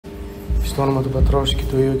Στο όνομα του Πατρός και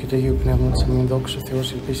του Υιού και του Αγίου Πνεύματος, αμήν. Δόξα ο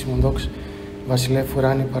Θεός, ελπίσιμον δόξα. Βασιλεύ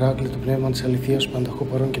ουράνιε παράκλητο πνεύμα της αληθείας, πανταχού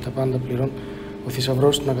παρών και τα πάντα πληρών. Ο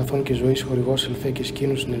θησαυρός των αγαθών και ζωής, χορηγός ελθέ και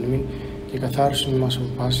σκήνους εν εμήν, και καθάρισον ημάς από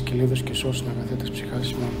πάσης και λίδος και σώσον αγαθέτας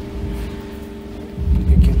ψυχάς ημών.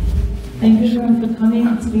 Thank you everyone for coming.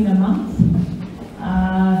 It's been a month.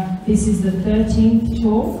 This is the 13th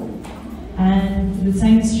talk, and the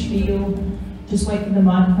same spiel. Just wait for the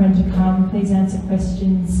microphone to come. Please answer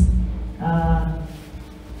questions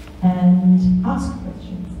and ask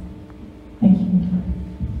questions. Thank you.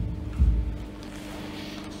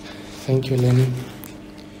 Thank you, Lenny.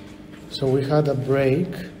 So we had a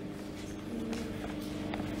break.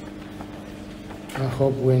 I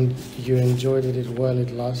hope when you enjoyed it while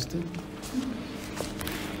it lasted.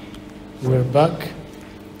 We're back,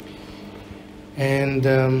 and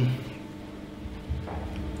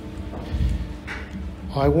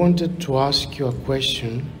I wanted to ask you a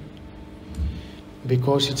question,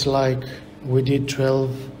 because it's like we did 12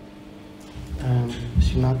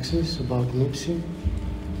 synaxes about Nepsis,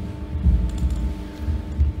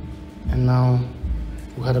 and now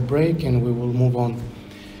we had a break and we will move on.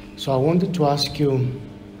 So I wanted to ask you,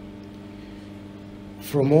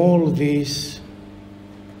 from all these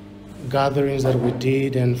gatherings that we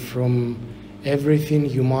did and from everything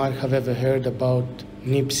you might have ever heard about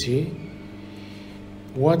Nepsis,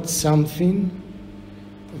 what's something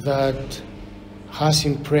that has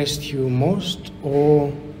impressed you most,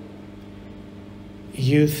 or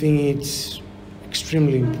you think it's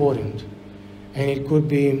extremely important? And it could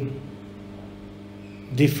be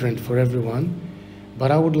different for everyone, but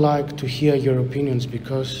I would like to hear your opinions,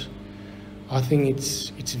 because I think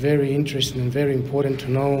it's very interesting and very important to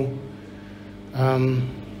know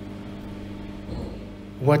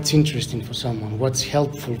what's interesting for someone, what's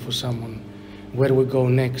helpful for someone, where do we go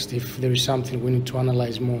next, if there is something we need to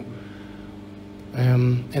analyze more.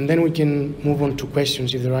 And then we can move on to questions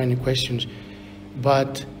if there are any questions.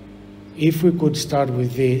 But if we could start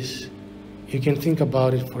with this, you can think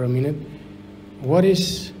about it for a minute. What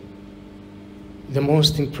is the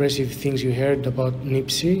most impressive things you heard about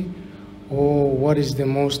Nepsis, or what is the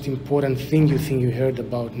most important thing you think you heard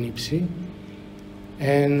about Nepsis?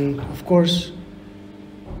 And of course,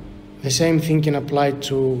 the same thing can apply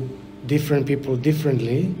to different people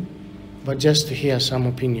differently, but just to hear some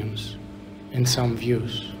opinions and some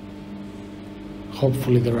views.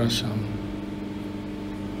 Hopefully there are some.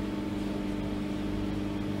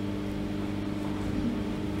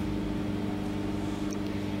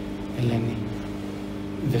 Eleni,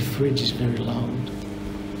 the fridge is very loud.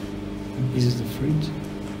 Is it the fridge?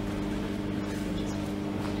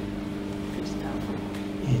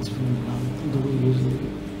 Yeah, it's very loud. Do we usually?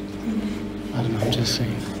 I don't know, I'm just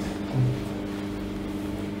saying.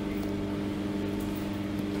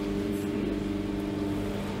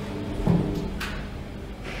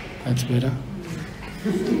 That's better?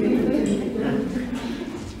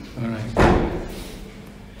 All right.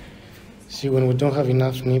 See, when we don't have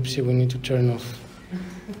enough Nepsis, we need to turn off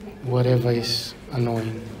whatever is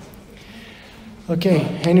annoying. Okay,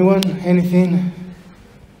 anyone? Anything?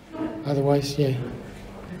 Otherwise, yeah.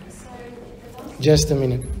 Just a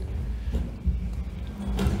minute.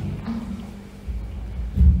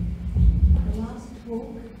 The last talk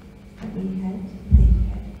that we had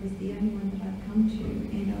was the only one that I've come to,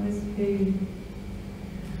 and I was very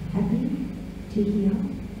happy to hear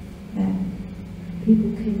that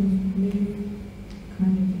people can move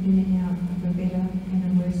kind of in and out of a better and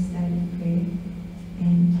a worse state of prayer,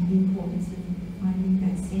 and the importance of finding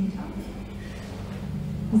that centre.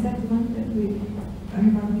 Is that the one that we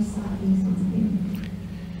are reciting since then?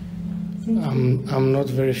 I'm not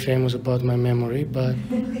very famous about my memory, but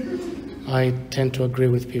I tend to agree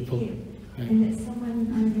with people. Yeah. And that someone,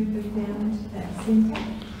 I remember, found that centre.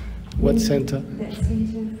 What centre? That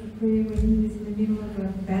centre for prayer when he was in the middle of a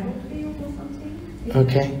battlefield or something.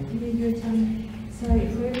 Okay. You were telling me. So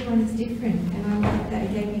for everyone it's different, and I like that.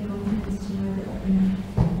 It gave me confidence to know that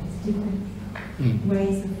it's different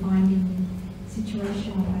ways of finding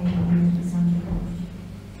situational aid for some people.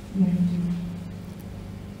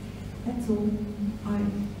 That's all. I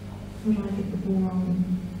thought I'd get the ball rolling.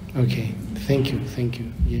 Okay, thank you,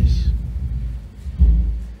 yes.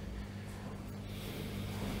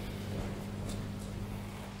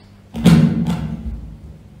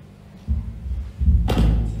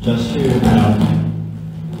 Just to add on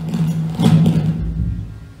to that.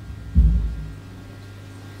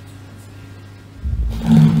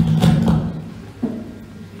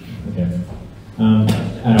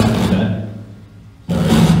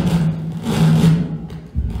 Sorry.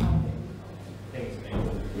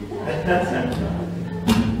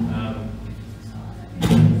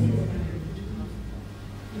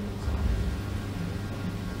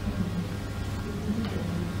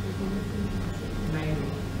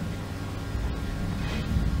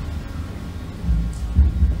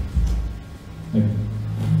 Okay.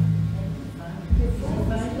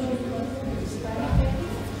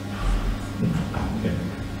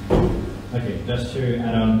 Okay, just to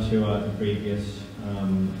add on to the previous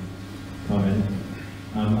comment,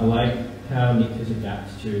 I like how Nepsis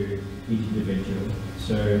adapts to each individual.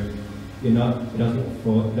 So you're not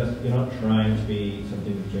trying to be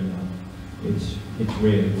something that you're not. It's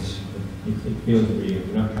real. It feels real.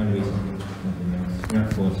 You're not trying to be something else. You're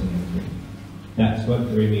not forcing anything. That's what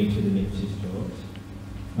drew me to the Nepsis talks.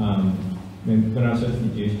 When I was first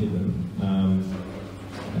introduced to them,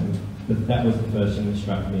 but that was the first thing that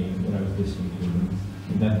struck me when I was listening to them,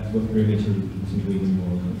 and that's what drew me to listen to even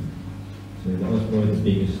more of them. So that was probably the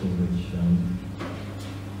biggest thing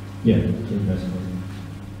which impressed me.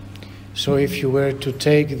 So if you were to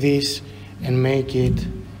take this and make it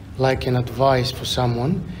like an advice for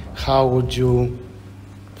someone, how would you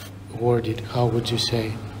word it? How would you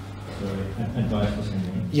say? So advice for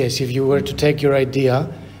someone? Yes, if you were to take your idea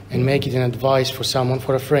and make it an advice for someone,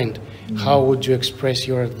 for a friend, how would you express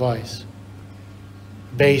your advice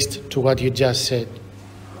based to what you just said?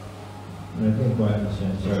 I don't quite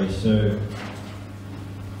understand, sorry. So,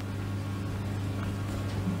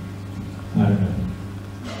 I don't know.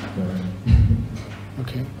 Sorry.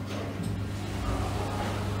 Okay.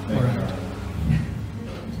 All right.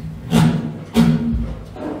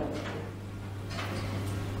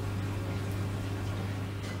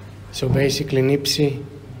 So basically, Nepsis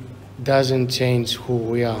doesn't change who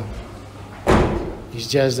we are. It's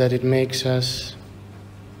just that it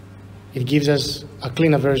gives us a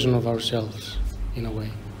cleaner version of ourselves, in a way.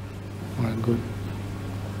 All right, good.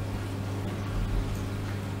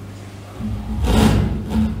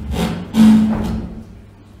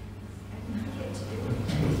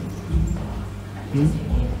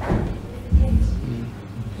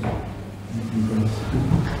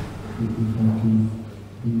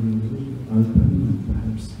 Open and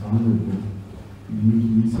perhaps vulnerable. Many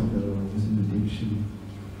years ago I was in addiction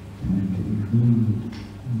and it ruined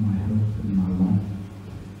my health and my life.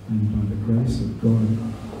 And by the grace of God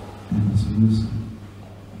and His mercy,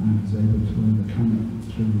 I was able to overcome it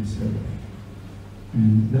through His help.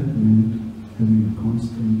 And that meant having a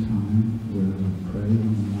constant time where I would pray in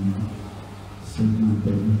the morning, set my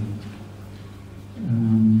bed,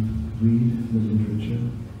 read the literature,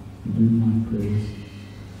 do my prayers,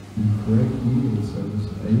 and correct meals. I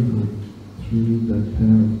was able, through the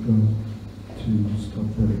power of God, to stop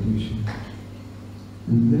that addiction.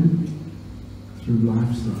 And then, through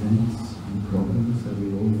life's events and problems that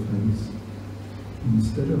we all face,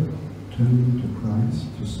 instead of turning to Christ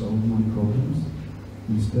to solve my problems,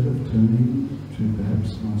 instead of turning to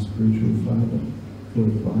perhaps my spiritual father for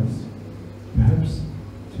advice, perhaps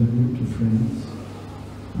turning to friends,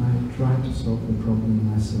 I tried to solve the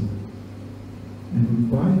problem myself.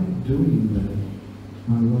 And by doing that,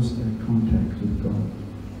 I lost that contact with God.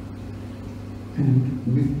 And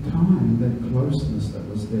with time, that closeness that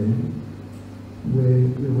was there, where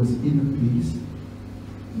there was inner peace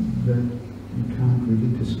that you can't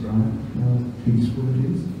really describe how peaceful it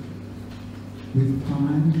is. With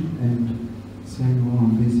time and saying, oh,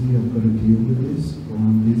 I'm busy, I've got to deal with this, or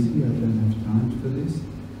I'm busy, I don't have time for this,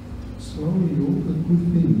 slowly all the good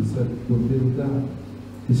things that were built up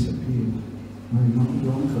disappeared. I no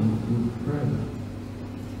longer would pray,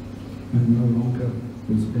 and no longer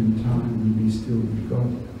would spend time and be still with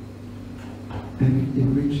God. And it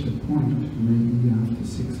reached a point, maybe after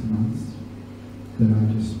 6 months, that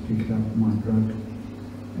I just picked up my drug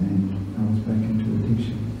and I was back into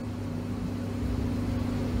addiction.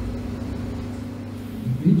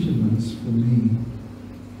 Vigilance for me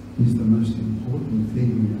is the most important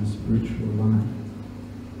thing in our spiritual life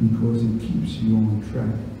because it keeps you on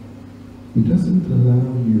track. It doesn't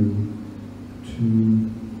allow you to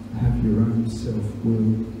have your own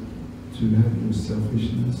self-will, to have your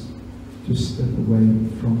selfishness, to step away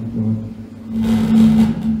from God.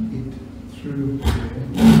 It, through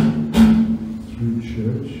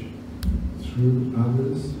church, through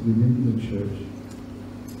others within the church,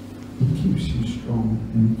 it keeps you strong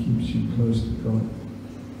and it keeps you close to God.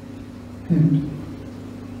 And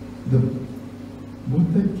what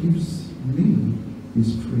that gives me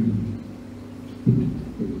is freedom.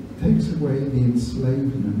 It takes away the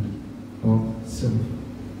enslavement of self.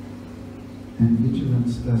 And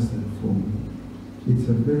vigilance does that for me. It's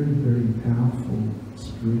a very, very powerful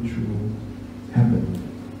spiritual habit.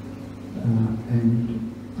 And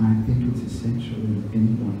I think it's essential in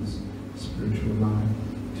anyone's spiritual life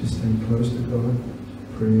to stay close to God,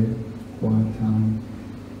 prayer, quiet time,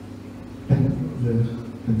 and the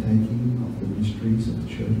partaking of the mysteries of the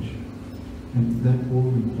church. And that all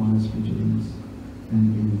requires vigilance and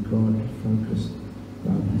being God-focused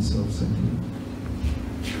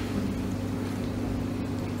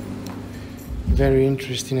very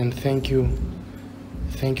interesting, and thank you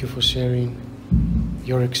for sharing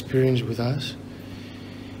your experience with us.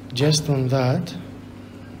 Just on that,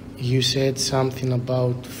 you said something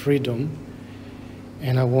about freedom,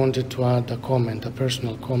 and I wanted to add a comment, a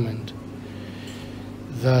personal comment,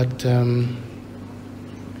 that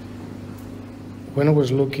when I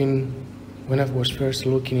was first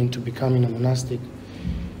looking into becoming a monastic,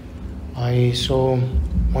 I saw,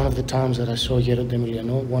 one of the times that I saw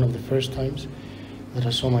Emilianos, one of the first times that I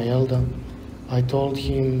saw my elder, I told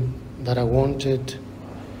him that I wanted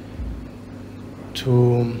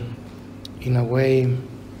to, in a way,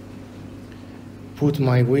 put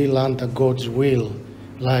my will under God's will,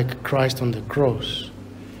 like Christ on the cross.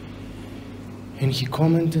 And he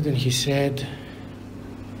commented and he said,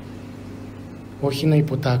 όχι να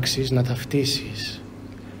υποτάξεις, να ταυτίσεις.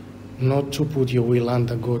 Not to put your will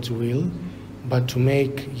under God's will, but to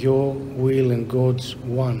make your will and God's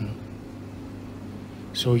one.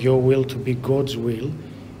 So your will to be God's will,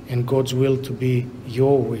 and God's will to be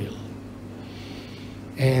your will.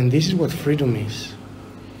 And this is what freedom is.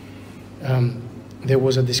 There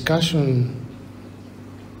was a discussion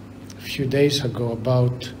a few days ago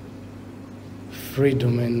about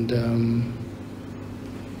freedom, and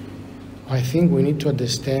I think we need to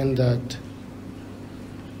understand that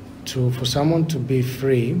for someone to be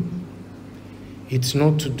free, it's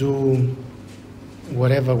not to do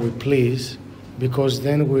whatever we please, because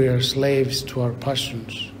then we are slaves to our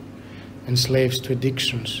passions, and slaves to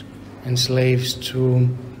addictions, and slaves to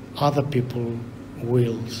other people's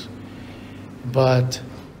wills. But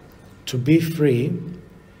to be free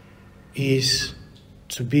is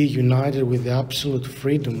to be united with the absolute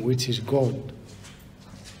freedom, which is God.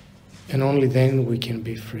 And only then we can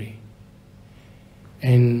be free.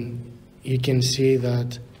 And you can see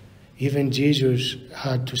that even Jesus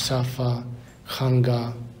had to suffer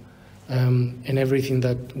hunger and everything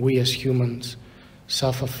that we as humans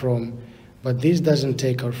suffer from. But this doesn't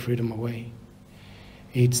take our freedom away.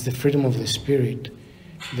 It's the freedom of the spirit,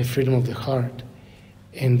 the freedom of the heart.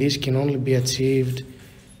 And this can only be achieved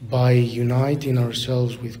by uniting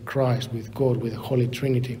ourselves with Christ, with God, with the Holy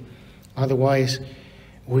Trinity. Otherwise,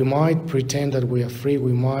 we might pretend that we are free,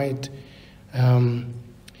 we might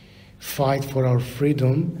fight for our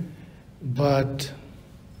freedom, but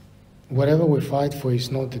whatever we fight for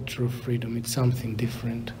is not the true freedom, it's something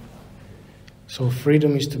different. So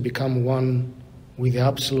freedom is to become one with the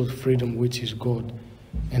absolute freedom, which is God,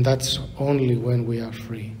 and that's only when we are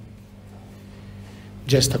free.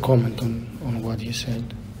 Just a comment on what you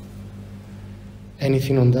said.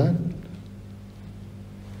 Anything on that?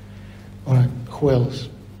 All right, who else?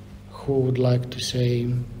 Who would like to say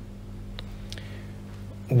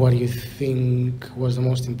what you think was the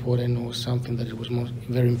most important, or something that was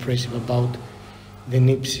very impressive about the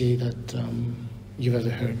Nepsis that you've ever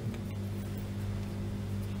heard?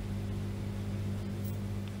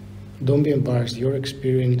 Don't be embarrassed. Your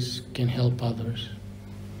experience can help others.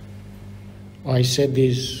 I said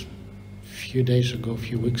this a few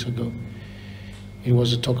weeks ago. It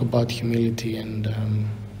was a talk about humility, and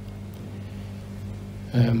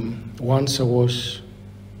once I was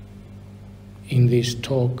in this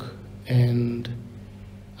talk and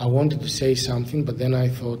I wanted to say something, but then I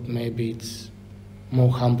thought maybe it's more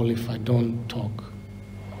humble if I don't talk.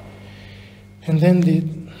 And then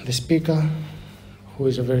the speaker, who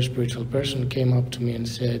is a very spiritual person, came up to me and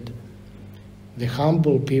said, the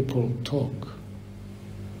humble people talk.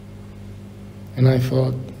 And I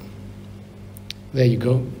thought, there you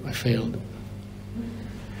go, I failed.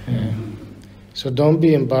 So don't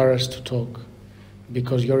be embarrassed to talk,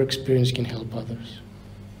 because your experience can help others.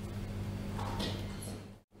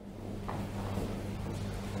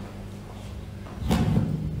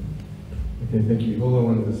 Okay, thank you. All I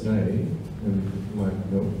wanted to say, and it might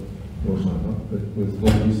help, or might not, but was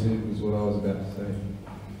what you said was what I was about to say.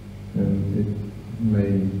 And it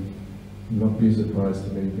may not be a surprise to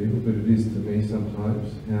many people, but it is to me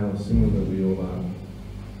sometimes how similar we all are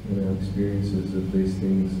in our experiences of these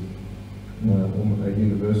things. Are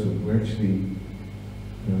universal. We're actually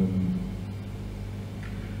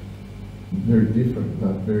very different,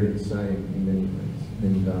 but very the same in many ways.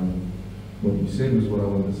 And what you said was what I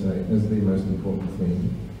wanted to say as the most important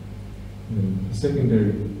thing. And a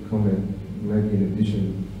secondary comment, maybe in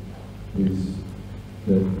addition, is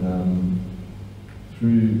that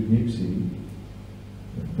through Nepsis,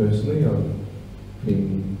 personally, I've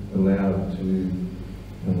been allowed to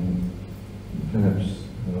perhaps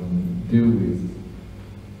deal with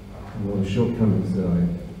a lot of shortcomings that I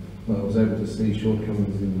was able to see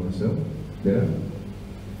shortcomings in myself better,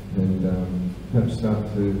 and perhaps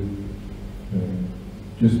start to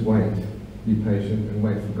just wait be patient and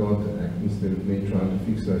wait for God to act instead of me trying to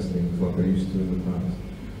fix those things like I used to in the past.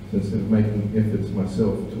 So instead of making efforts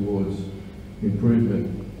myself towards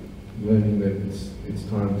improvement, learning that it's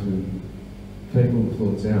time to take all the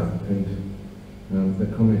thoughts out. And the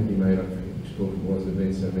comment you made, I forget which talk it was, there have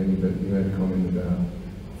been so many, but you made a comment about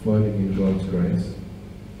floating in God's grace,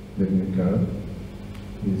 letting it go,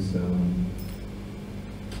 is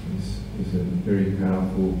a very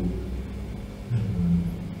powerful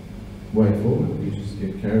way forward. You just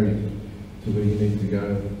get carried to where you need to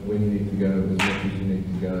go, when you need to go, as much as you need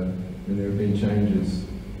to go. And there have been changes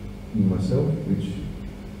in myself which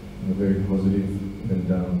are very positive,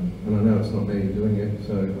 and I know it's not me doing it,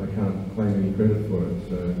 so I can't claim any credit for it.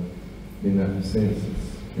 So in that sense,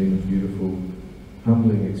 it's been a beautiful,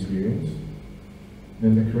 humbling experience.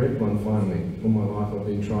 And the correct one, finally. All my life I've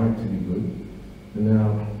been trying to be good, and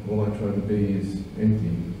now all I try to be is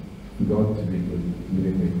empty, for God to be good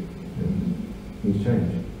within me. And He's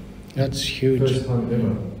changed. That's huge. First time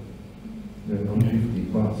ever. And I'm 50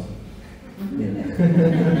 plus. Yeah.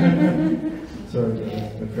 Sorry, I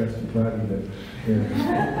crashed your party, but yeah.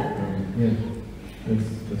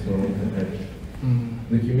 That's all I want to add.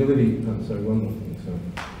 The humility, sorry, one more thing, sorry.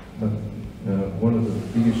 One of the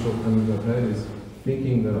biggest shortcomings I've had is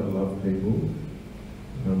thinking that I love people,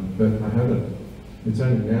 but I haven't. It's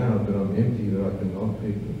only now that I'm empty that I can love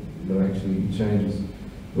people, that actually changes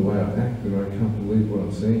the way I act, that I can't believe what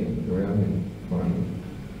I'm seeing around me, finally.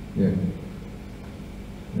 Yeah.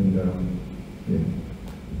 And,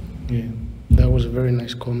 Yeah, that was a very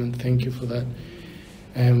nice comment. Thank you for that.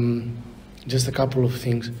 Just a couple of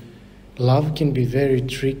things. Love can be very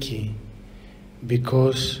tricky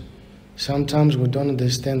because sometimes we don't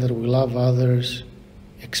understand that we love others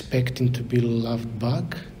expecting to be loved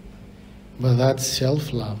back, but that's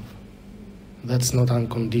self-love. That's not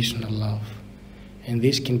unconditional love. And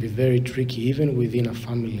this can be very tricky even within a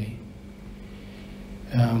family.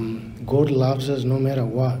 God loves us no matter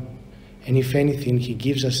what. And if anything, He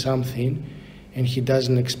gives us something and He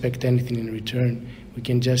doesn't expect anything in return. We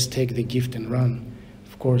can just take the gift and run.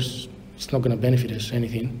 Of course, it's not going to benefit us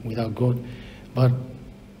anything without God. But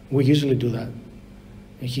we usually do that.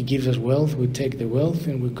 He gives us wealth, we take the wealth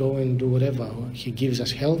and we go and do whatever. He gives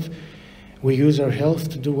us health, we use our health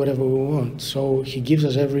to do whatever we want. So He gives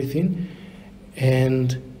us everything,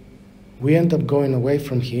 and we end up going away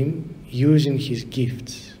from Him using His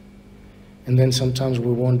gifts. And then sometimes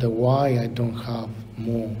we wonder why I don't have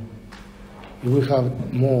more. If we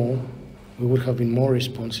have more, we would have been more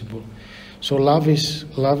responsible. So love is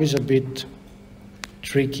a bit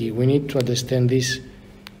tricky. We need to understand this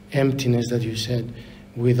emptiness that you said.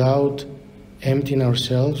 Without emptying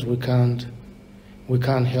ourselves, we can't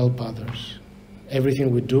help others. Everything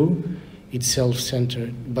we do, it's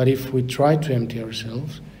self-centered. But if we try to empty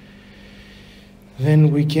ourselves,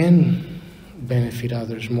 then we can benefit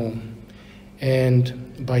others more.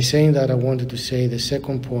 And by saying that, I wanted to say the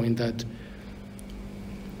second point, that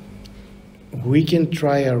we can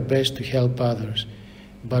try our best to help others,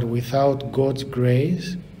 but without God's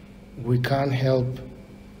grace, we can't help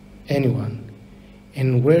anyone.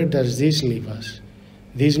 And where does this leave us?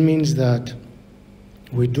 This means that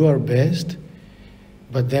we do our best,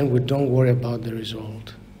 but then we don't worry about the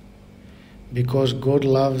result. Because God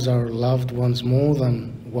loves our loved ones more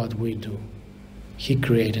than what we do. He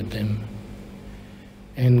created them.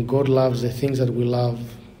 And God loves the things that we love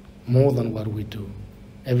more than what we do.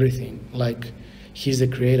 Everything. Like He's the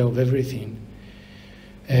creator of everything.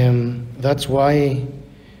 That's why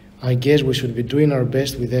I guess we should be doing our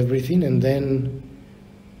best with everything, and then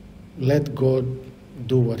let God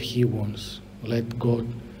do what He wants. Let God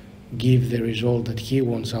give the result that He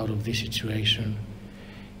wants out of this situation.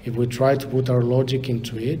 If we try to put our logic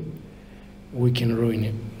into it, we can ruin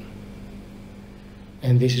it.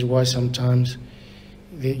 And this is why sometimes,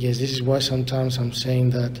 I'm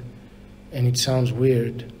saying that, and it sounds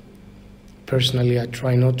weird. Personally, I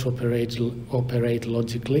try not to operate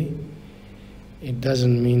logically. It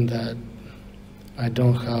doesn't mean that I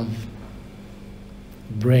don't have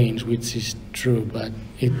brains, which is true, but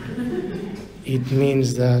it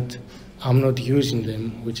means that I'm not using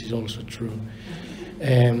them, which is also true.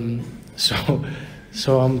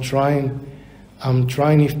 So I'm trying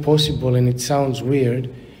if possible, and it sounds weird,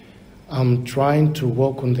 I'm trying to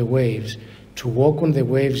walk on the waves. To walk on the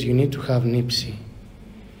waves, you need to have Nepsis,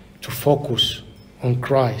 to focus on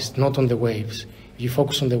Christ, not on the waves. If you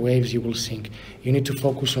focus on the waves, you will sink. You need to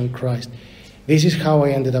focus on Christ. This is how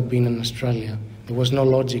I ended up being in Australia. There was no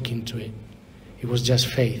logic into it. It was just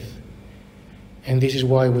faith. And this is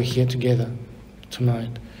why we're here together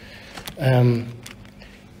tonight.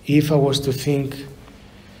 If I was to think,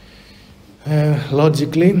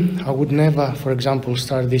 Logically, I would never, for example,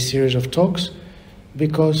 start this series of talks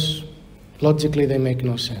because logically they make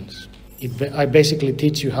no sense. I basically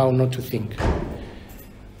teach you how not to think,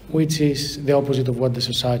 which is the opposite of what the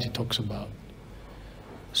society talks about.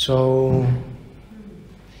 So,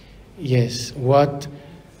 yes, what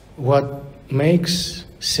makes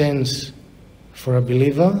sense for a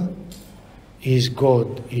believer is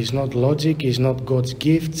God. It's not logic, it's not God's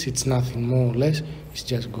gifts, it's nothing more or less, it's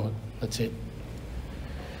just God. That's it.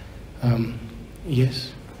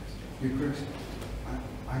 Yes? Your Grace,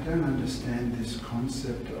 I don't understand this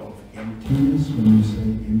concept of emptiness when you say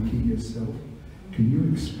empty yourself. Can you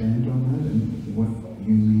expand on that and what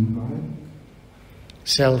you mean by it?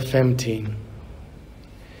 Self-emptying.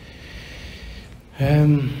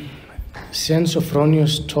 St.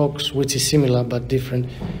 Sophronius talks, which is similar but different,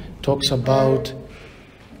 talks about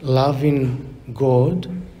loving God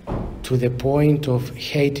to the point of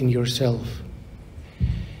hating yourself.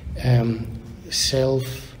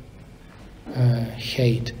 Self-hate.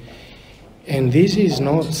 And this is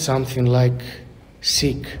not something like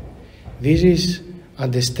sick. This is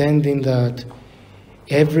understanding that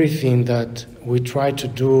everything that we try to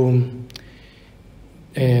do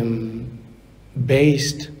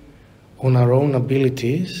based on our own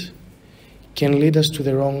abilities can lead us to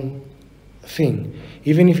the wrong thing.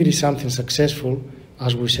 Even if it is something successful,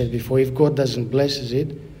 as we said before, if God doesn't bless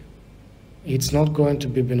it, it's not going to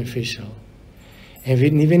be beneficial. And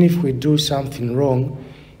even if we do something wrong,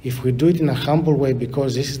 if we do it in a humble way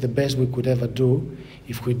because this is the best we could ever do,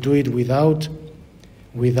 if we do it without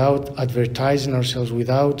advertising ourselves,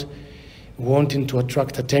 without wanting to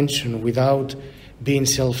attract attention, without being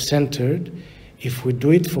self-centered, if we do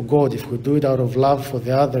it for God, if we do it out of love for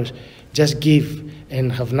the others, just give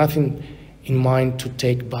and have nothing in mind to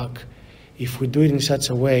take back. If we do it in such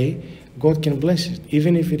a way, God can bless it,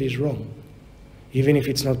 even if it is wrong, even if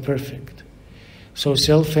it's not perfect. So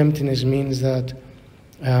self-emptiness means that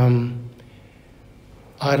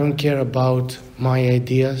I don't care about my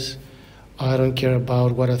ideas. I don't care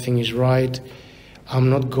about what I think is right. I'm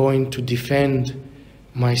not going to defend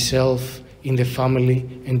myself in the family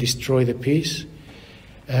and destroy the peace.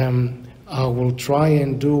 I will try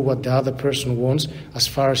and do what the other person wants as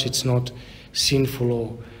far as it's not sinful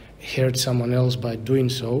or hurt someone else by doing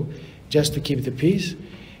so, just to keep the peace.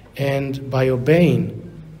 And by obeying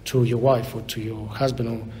to your wife or to your husband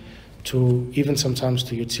or to even sometimes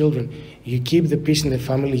to your children, you keep the peace in the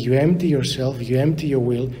family, you empty yourself, you empty your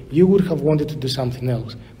will. You would have wanted to do something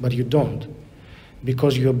else, but you don't,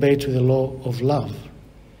 because you obey to the law of love,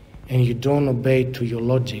 and you don't obey to your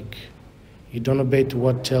logic. You don't obey to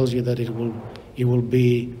what tells you that it will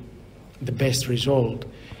be the best result.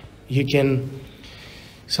 You can,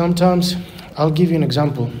 sometimes, I'll give you an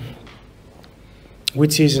example,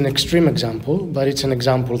 which is an extreme example, but it's an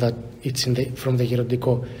example that it's from the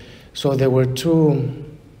Hierodiko. So there were two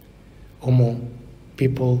Homo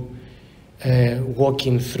people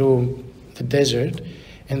walking through the desert,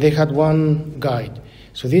 and they had one guide.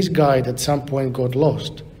 So this guide at some point got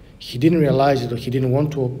lost. He didn't realize it, or he didn't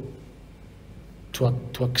want to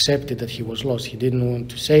accept it that he was lost. He didn't want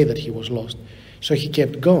to say that he was lost. So he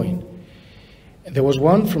kept going. And there was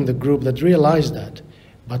one from the group that realized that,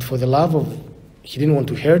 but for the love of, he didn't want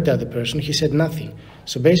to hurt the other person, he said nothing.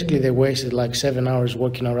 So basically they wasted like 7 hours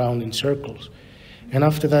walking around in circles. And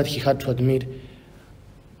after that he had to admit,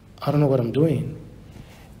 I don't know what I'm doing.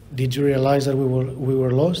 Did you realize that we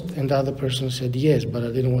were lost? And the other person said, yes, but I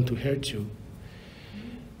didn't want to hurt you.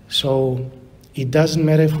 So it doesn't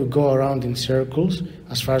matter if we go around in circles,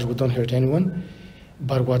 as far as we don't hurt anyone,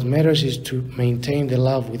 but what matters is to maintain the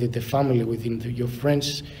love within the family, within your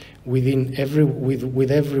friends, with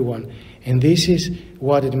everyone. And this is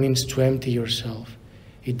what it means to empty yourself.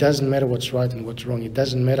 It doesn't matter what's right and what's wrong. It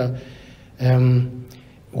doesn't matter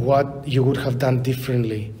what you would have done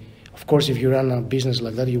differently. Of course, if you run a business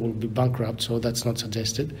like that, you will be bankrupt, so that's not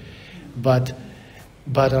suggested. But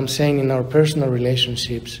I'm saying in our personal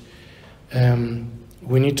relationships,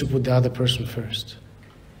 we need to put the other person first.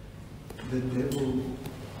 The devil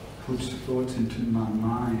puts thoughts into my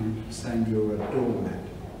mind saying you're a doormat,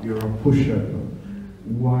 you're a pushover.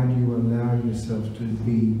 Why do you allow yourself to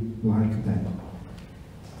be like that?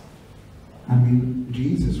 I mean,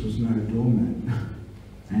 Jesus was no doormat,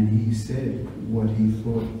 and he said what he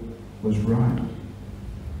thought was right.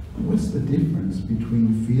 What's the difference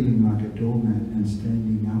between feeling like a doormat and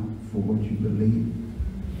standing up for what you believe?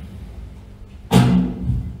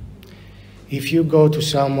 If you go to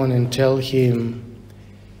someone and tell him,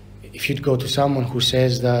 if you'd go to someone who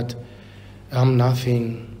says that I'm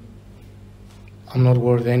nothing, I'm not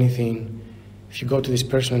worth anything, if you go to this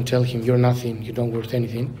person and tell him, you're nothing, you don't worth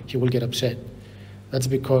anything, he will get upset. That's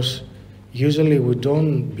because usually we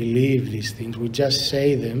don't believe these things. We just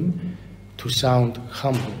say them to sound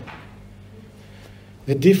humble.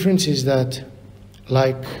 The difference is that,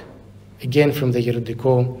 like, again from the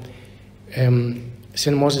Yerodiko,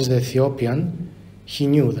 St. Moses the Ethiopian, he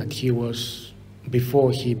knew that he was,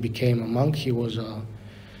 before he became a monk, he was a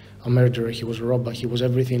murderer, he was a robber, he was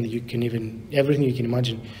everything you can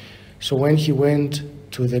imagine. So when he went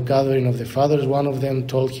to the gathering of the fathers, one of them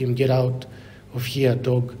told him, "Get out of here,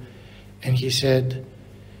 dog." And he said,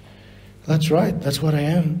 "That's right, that's what I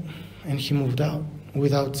am." And he moved out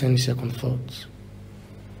without any second thoughts.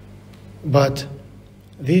 But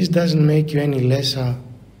this doesn't make you any lesser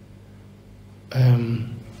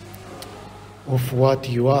of what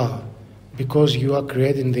you are, because you are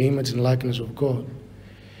created in the image and likeness of God.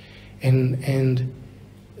 And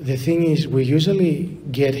the thing is, we usually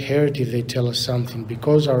get hurt if they tell us something,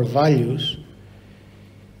 because our values,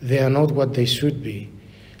 they are not what they should be.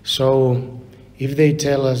 So if they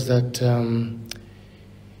tell us that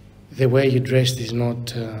the way you dressed is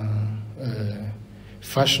not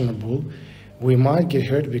fashionable, we might get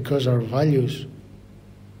hurt because our values,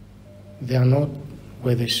 they are not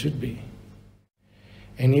where they should be.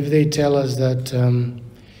 And if they tell us that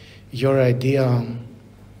your idea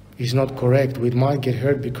is not correct, we might get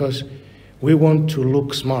hurt because we want to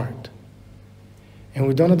look smart. And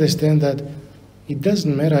we don't understand that it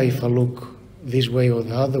doesn't matter if I look this way or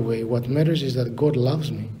the other way. What matters is that God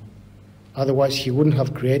loves me. Otherwise, He wouldn't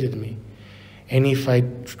have created me. And if I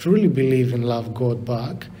truly believe and love God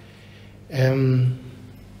back,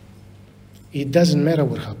 it doesn't matter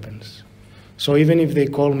what happens. So even if they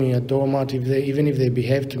call me a doormat, even if they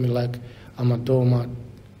behave to me like I'm a doormat,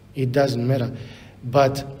 it doesn't matter.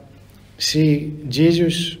 But see,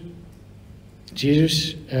 Jesus,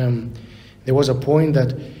 there was a point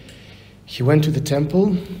that He went to the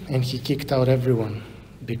temple and He kicked out everyone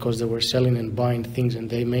because they were selling and buying things, and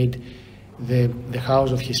they made the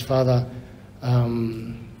house of His Father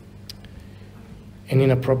an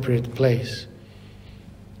inappropriate place.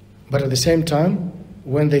 But at the same time,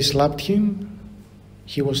 when they slapped Him,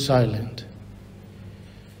 He was silent.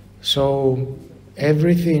 So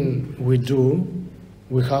everything we do,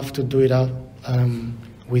 we have to do it out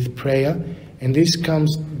with prayer. And this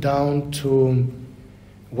comes down to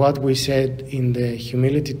what we said in the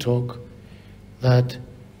humility talk, that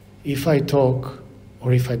if I talk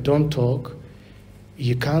or if I don't talk,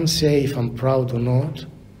 you can't say if I'm proud or not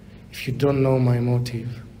if you don't know my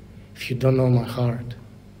motive, if you don't know my heart.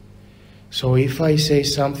 So if I say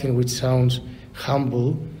something which sounds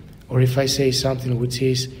humble, or if I say something which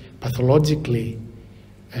is pathologically,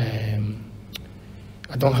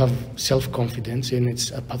 I don't have self-confidence and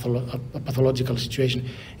it's a pathological situation,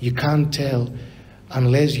 you can't tell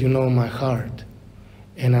unless you know my heart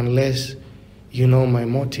and unless you know my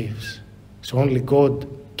motives. So only God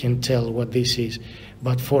can tell what this is.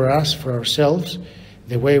 But for us, for ourselves,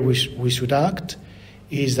 the way we should act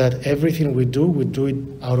is that everything we do it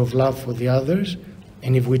out of love for the others.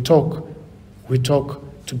 And if we talk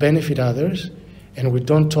to benefit others, and we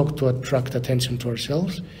don't talk to attract attention to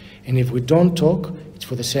ourselves. And if we don't talk, it's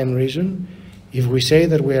for the same reason. If we say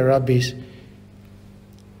that we are rabbis,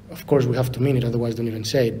 of course we have to mean it, otherwise don't even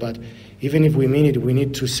say it. But even if we mean it, we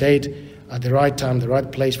need to say it at the right time, the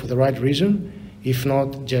right place, for the right reason. If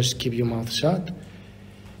not, just keep your mouth shut.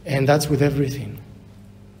 And that's with everything.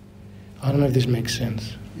 I don't know if this makes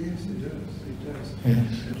sense. Yes, it does. It does. Yes.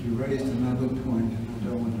 But you raised another point, and I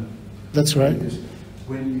don't want to... That's right.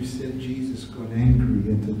 When you said Jesus got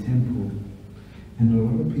angry at the temple, and a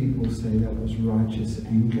lot of people say that was righteous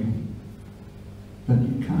anger. But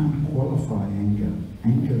you can't qualify anger.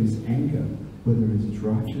 Anger is anger, whether it's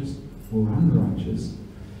righteous or unrighteous.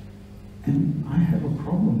 And I have a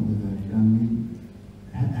problem with that. I mean,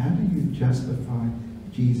 how do you justify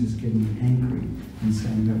Jesus getting angry and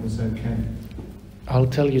saying that was okay? I'll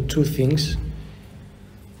tell you two things,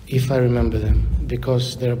 if I remember them,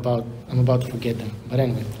 because I'm about to forget them. But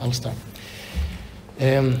anyway, I'll start.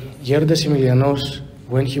 His Emilianos,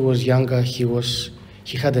 when he was younger, he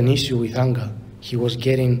had an issue with anger. He was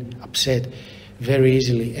getting upset very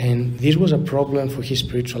easily, and this was a problem for his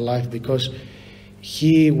spiritual life because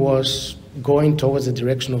he was going towards the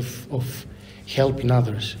direction of helping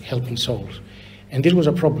others, helping souls. And this was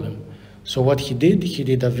a problem. So what he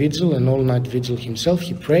did a vigil, an all-night vigil himself.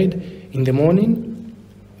 He prayed. In the morning,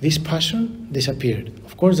 this passion disappeared.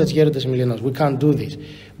 Of course, that's His Emilianos. We can't do this.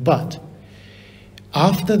 But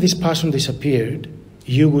after this passion disappeared,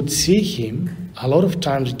 you would see him a lot of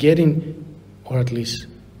times getting, or at least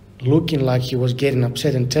looking like he was getting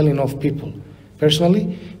upset and telling off people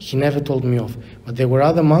Personally, he never told me off. But there were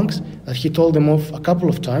other monks that he told them off a couple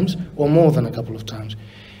of times, or more than a couple of times.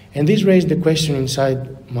 And this raised the question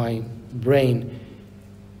inside my brain,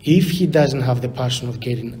 if he doesn't have the passion of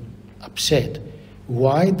getting upset,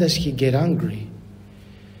 why does he get angry?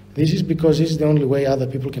 This is because this is the only way other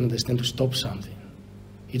people can understand to stop something.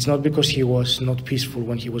 It's not because he was not peaceful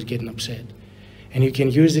when he was getting upset. And you can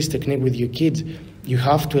use this technique with your kids. You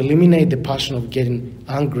have to eliminate the passion of getting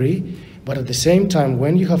angry, but at the same time,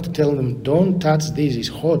 when you have to tell them, don't touch this, it's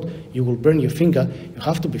hot, you will burn your finger, you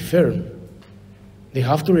have to be firm. They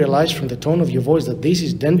have to realize from the tone of your voice that this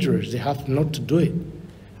is dangerous. They have not to do it.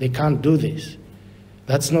 They can't do this.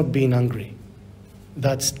 That's not being angry.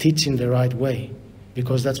 That's teaching the right way,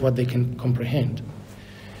 because that's what they can comprehend.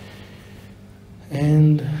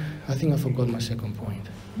 And I think I forgot my second point.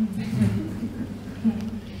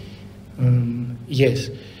 Yes,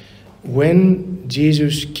 when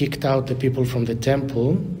Jesus kicked out the people from the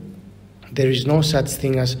temple, there is no such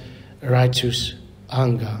thing as righteous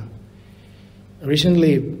anger.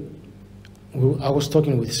 Recently, I was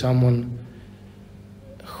talking with someone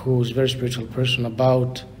who's a very spiritual person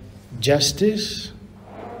about justice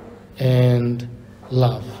and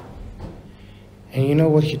love. And you know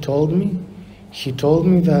what he told me? He told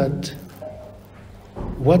me that,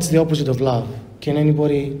 what's the opposite of love? Can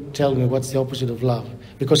anybody tell me what's the opposite of love?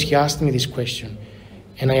 Because he asked me this question,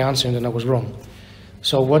 and I answered and I was wrong.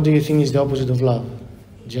 So what do you think is the opposite of love?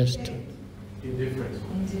 Just... Indifference.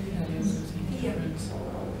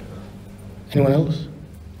 Anyone else?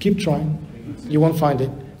 Keep trying. You won't find it.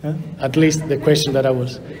 Huh? At least the question that I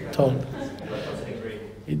was told.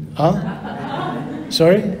 Huh?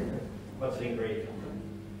 Sorry? What's in Greek?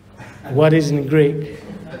 What is in Greek?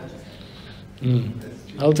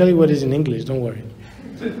 I'll tell you what is in English, don't worry.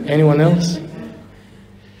 Anyone else?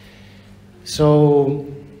 So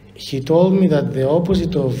he told me that the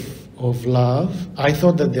opposite of love, I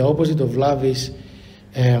thought that the opposite of love is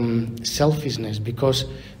selfishness, because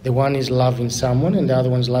the one is loving someone and the other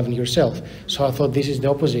one is loving yourself. So I thought this is the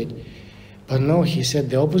opposite. But no, he said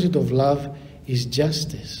the opposite of love is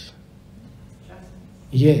justice.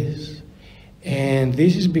 Yes. And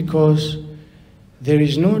this is because there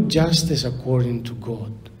is no justice according to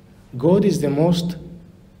God. God is the most,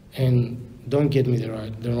 and don't get me the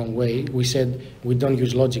wrong way, we said we don't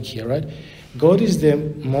use logic here, right? God is the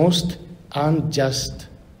most unjust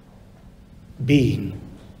being.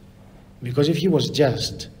 Because if he was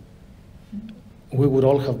just, we would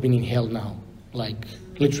all have been in hell now. Like,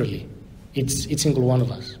 literally. It's single one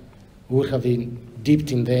of us. We would have been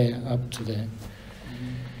dipped in there up to the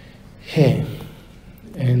hair.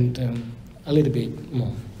 And a little bit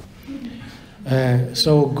more.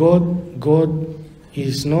 So God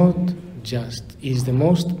is not just. He's the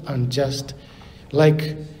most unjust.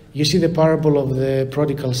 Like, you see the parable of the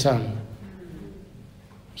prodigal son.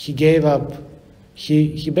 He gave up.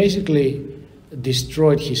 He basically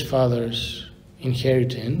destroyed his father's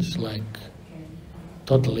inheritance, like,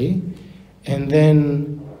 totally. And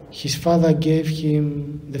then his father gave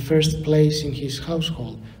him the first place in his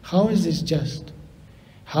household. How is this just?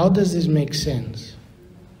 How does this make sense?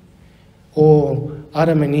 Or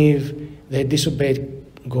Adam and Eve, they disobeyed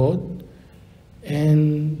God,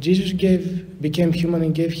 and Jesus became human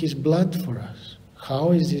and gave his blood for us.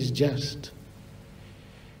 How is this just?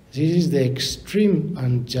 This is the extreme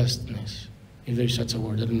unjustness, if there is such a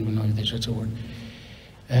word. I don't even know if there is such a word.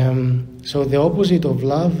 So the opposite of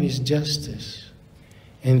love is justice.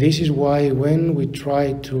 And this is why when we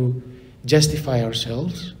try to justify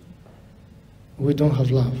ourselves, we don't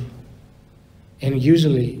have love. And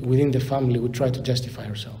usually within the family we try to justify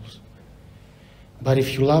ourselves. But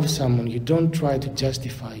if you love someone, you don't try to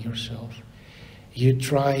justify yourself. You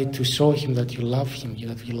try to show him that you love him,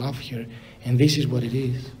 that you love her. And this is what it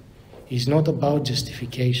is. It's not about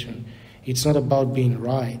justification. It's not about being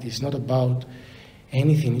right. It's not about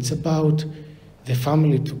anything. It's about the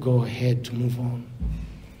family to go ahead, to move on,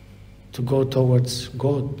 to go towards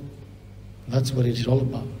God. That's what it is all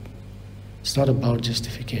about. It's not about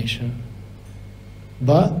justification.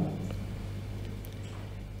 But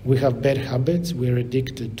we have bad habits, we're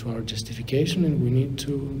addicted to our justification, and we need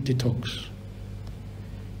to detox.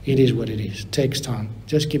 It is what it is. It takes time.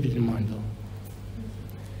 Just keep it in mind, though.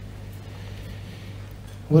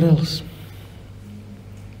 What else?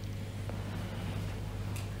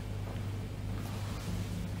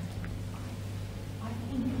 I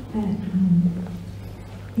think that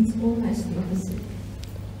it's almost the opposite.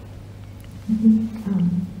 I think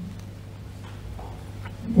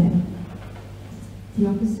that the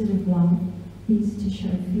opposite of love is to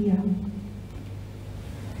show fear.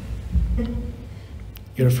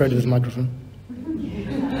 You're afraid of the microphone? Okay.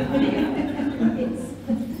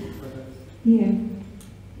 Yeah,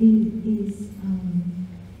 he is,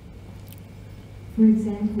 for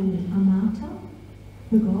example, a martyr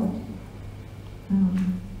for God.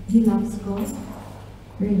 He loves God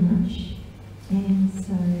very much, and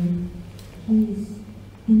so he's,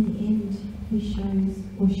 in the end, he shows,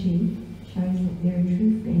 or she shows that they're a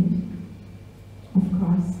true friend of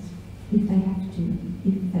Christ if they have to,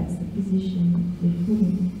 if that's the position they're put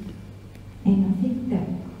in. And I think that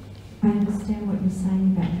I understand what you're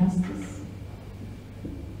saying about justice.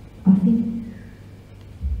 I think,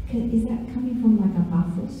 is that coming from like a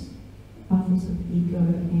bathos of ego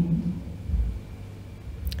and...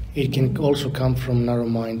 It can also come from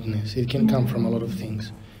narrow-mindedness. It can come from a lot of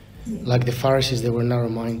things. Yeah. Like the Pharisees, they were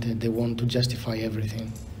narrow-minded. They want to justify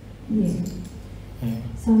everything. Yeah. Yeah.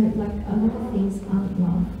 So like a lot of things aren't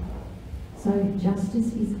love. So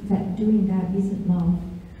justice is that doing that isn't love.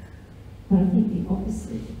 But I think the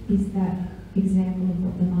opposite is that example of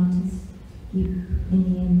what the martyrs give in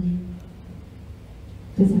the end.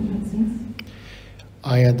 Does that make sense?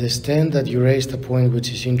 I understand that you raised a point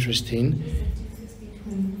which is interesting.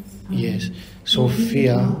 Yes. So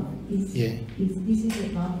fear, yeah. This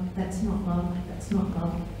isn't love, that's not love, that's not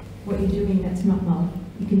love. What you're doing, that's not love.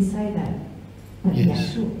 You can say that, but the Yes.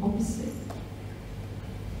 actual opposite,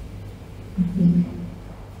 I think.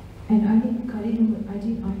 And I heard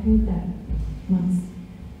that once,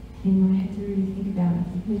 and I had to really think about it. I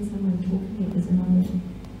heard someone talking, it was another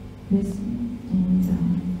person, and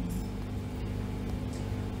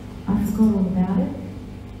I forgot all about it.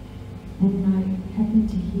 And then I happened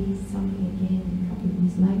to hear something again a couple of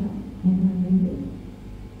years later, and I remembered.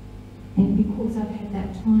 And because I've had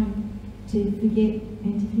that time to forget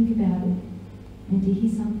and to think about it, and to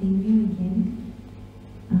hear something new again,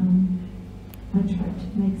 I tried to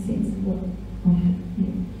make sense of what I had.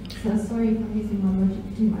 Yeah. So sorry if I'm using my logic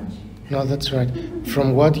too much. No, that's right.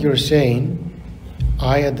 From what you're saying,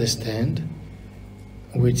 I understand,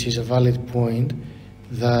 which is a valid point,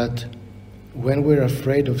 that when we're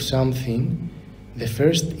afraid of something, the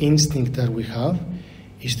first instinct that we have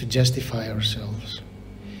is to justify ourselves.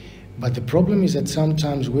 But the problem is that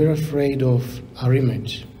sometimes we're afraid of our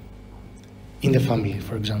image in the family,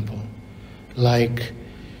 for example. Like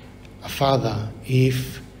a father,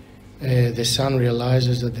 if the son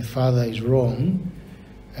realizes that the father is wrong,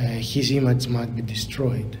 his image might be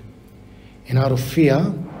destroyed. And out of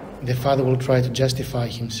fear, the father will try to justify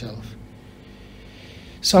himself.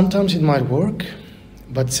 Sometimes it might work,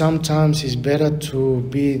 but sometimes it's better to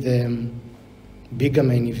be the bigger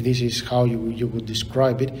man, if this is how you would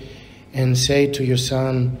describe it, and say to your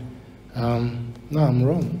son, no, I'm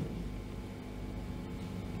wrong.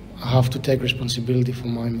 I have to take responsibility for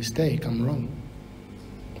my mistake. I'm wrong.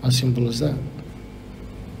 As simple as that.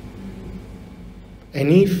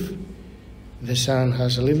 And if the son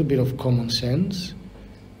has a little bit of common sense,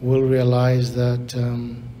 will realize that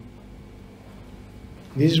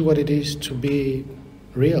this is what it is to be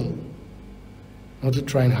real, not to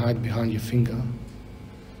try and hide behind your finger,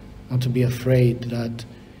 not to be afraid that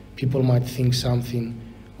people might think something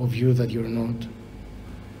of you that you're not.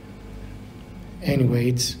 Anyway,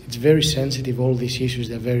 it's very sensitive. All these issues,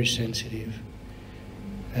 they're very sensitive.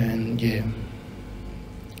 And yeah,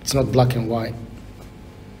 it's not black and white.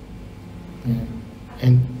 Yeah.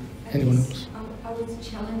 And anyone else? I was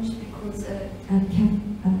challenged because a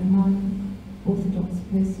non-Orthodox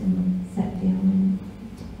person sat down and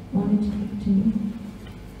wanted to talk to me.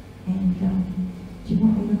 And do you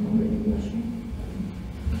want me to hold it in your show?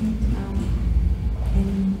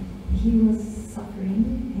 And he was suffering,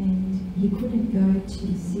 and he couldn't go to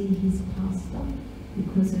see his pastor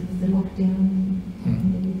because of the lockdown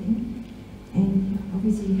and everything. And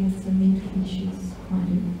obviously he has some mental issues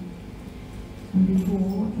kind of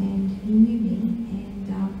before, and he knew me, and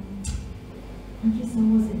I guess I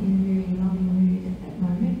wasn't in a very loving mood at that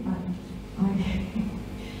moment, but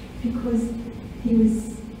because he was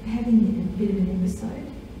having a bit of an episode.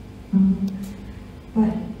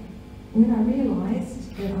 But when I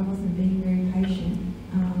realised that I wasn't being very patient,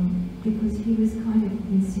 because he was kind of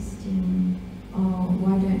insisting, oh,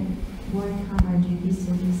 why can't I do this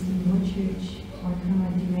or this in your church? Why can't I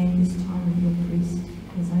demand this time of your priest?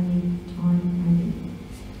 Because I need time,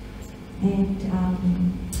 And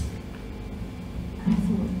I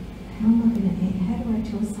thought, how do I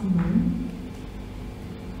tell someone?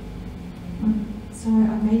 So I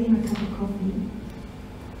made him a cup of coffee,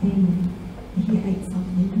 and he ate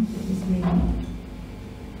something that was ready.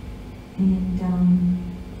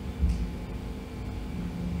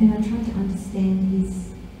 And I tried to understand his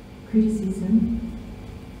criticism,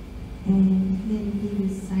 and then he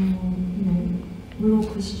was saying, well, we're all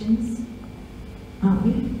Christians, aren't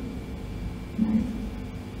we?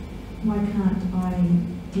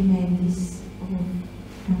 demand this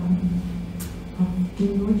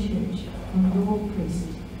in your church, from your priest?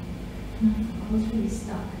 No, I was really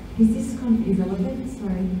stuck. Is this kind of irrelevant?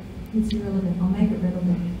 Sorry, it's irrelevant. I'll make it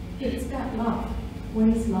relevant. It's about love. What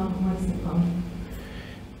is love and what isn't love?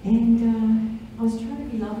 And I was trying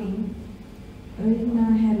to be loving, but I didn't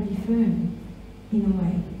know how to be firm in a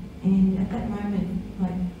way. And at that moment,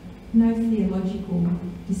 like, no theological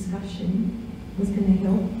discussion was going to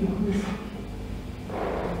help because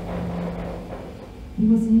he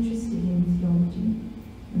wasn't interested in theology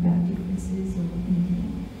about differences or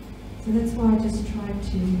anything. So that's why I just tried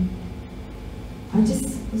to, I just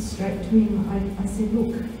was straight to him. I said,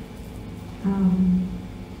 look,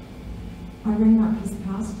 I rang up his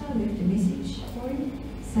pastor, left a message for him,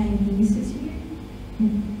 saying he misses you.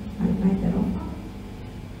 And I made that offer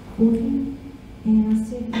for him. And I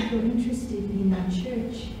said, if you're interested in our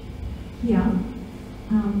church here,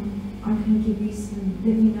 I can give you some,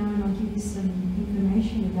 let me know and I'll give you some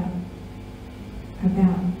information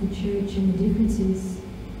about the church and the differences.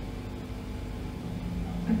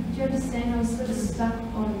 Do you understand? I was sort of stuck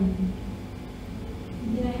on,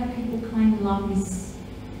 you know how people claim love is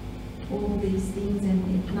all these things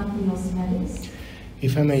and nothing else matters?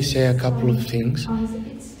 If I may say a couple of things. I was a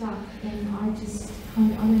bit stuck and I just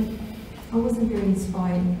kind of, I wasn't very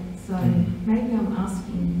inspired. So maybe I'm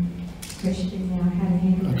asking questions now how to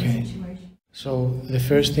handle that situation. So the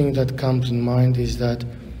first thing that comes in mind is that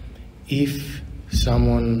if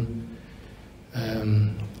someone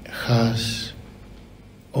has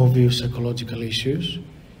obvious psychological issues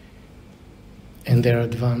and they're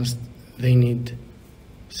advanced, they need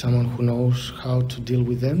someone who knows how to deal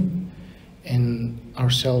with them, and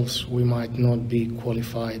ourselves, we might not be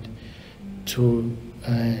qualified to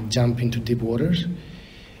jump into deep waters.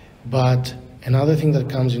 But another thing that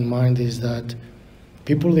comes in mind is that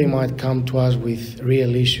people, they might come to us with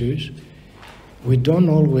real issues. We don't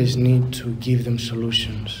always need to give them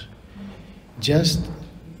solutions. Just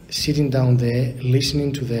sitting down there,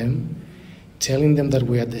 listening to them, telling them that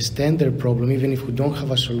we understand their problem, even if we don't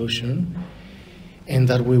have a solution, and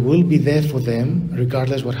that we will be there for them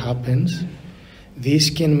regardless what happens. This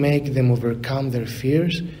can make them overcome their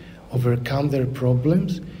fears, overcome their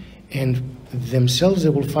problems, and themselves they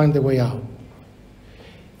will find a way out.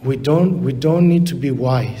 We don't need to be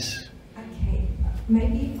wise. Okay,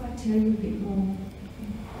 maybe if I tell you a bit more.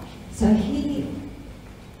 So he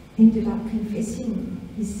ended up confessing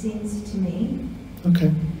his sins to me.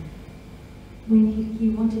 Okay. When he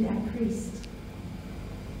wanted our priest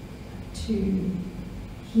to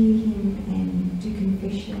hear him and do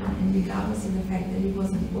confession, and regardless of the fact that he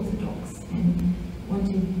wasn't Orthodox and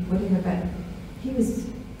wanted whatever, but he was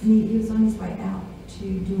on his way out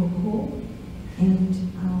to do a call, and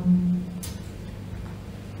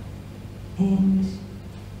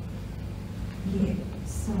yeah,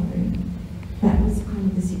 so that was kind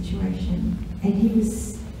of the situation, and he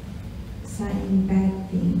was saying bad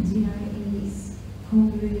things, you know, in his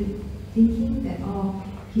convoluted thinking that, oh,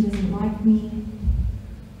 he doesn't like me,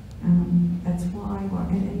 that's why,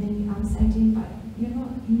 and then I'm saying to him, but you're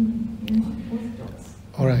not Orthodox.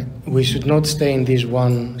 All right, we should not stay in this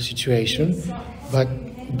one situation,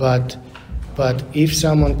 but if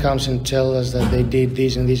someone comes and tells us that they did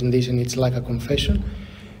this and this and this and it's like a confession,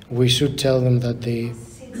 we should tell them that they...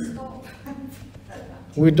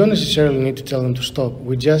 We don't necessarily need to tell them to stop.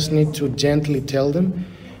 We just need to gently tell them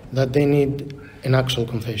that they need an actual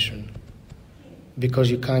confession.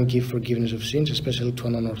 Because you can't give forgiveness of sins, especially to a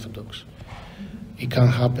non-Orthodox. It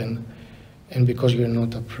can't happen. And because you're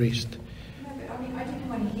not a priest. No, but I mean, I didn't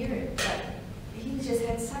want to hear it, but he just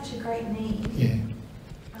had such a great need. Yeah.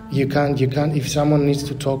 You can't, if someone needs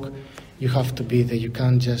to talk, you have to be there. You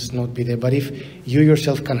can't just not be there. But if you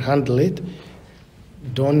yourself can handle it,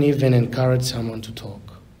 don't even encourage someone to talk.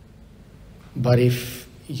 But if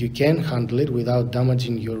you can handle it without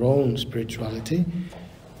damaging your own spirituality,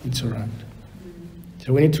 it's all right.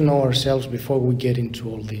 So we need to know ourselves before we get into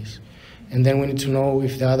all this. And then we need to know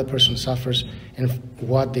if the other person suffers and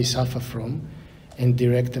what they suffer from, and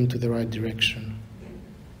direct them to the right direction.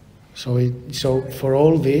 So for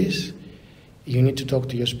all this, you need to talk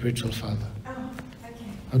to your spiritual father. Oh,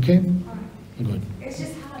 okay. Okay? All right. Good. It's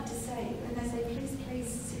just hard to say. When they say, please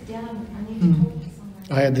sit down, I need to talk to someone.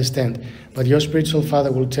 I understand. But your spiritual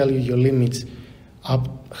father will tell you your limits,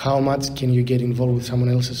 up how much can you get involved with someone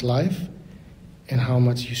else's life, and how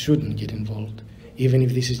much you shouldn't get involved, even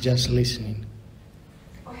if this is just listening.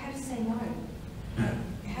 Or how to say no.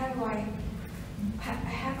 How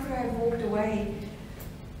could I have walked away?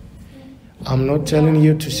 I'm not telling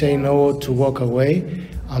you to say no or to walk away.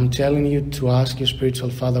 I'm telling you to ask your spiritual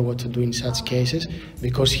father what to do in such cases,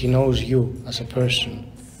 because he knows you as a person.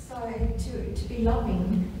 So to be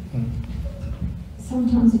loving,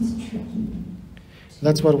 sometimes it's tricky.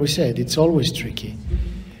 That's what we said. It's always tricky.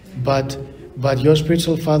 But your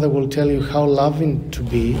spiritual father will tell you how loving to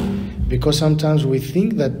be, because sometimes we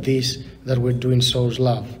think that this that we're doing shows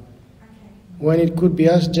love. When it could be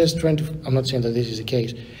us just trying to, I'm not saying that this is the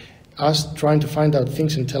case, us trying to find out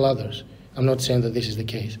things and tell others. I'm not saying that this is the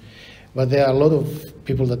case. But there are a lot of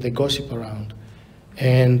people that they gossip around,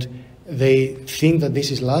 and they think that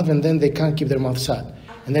this is love, and then they can't keep their mouth shut.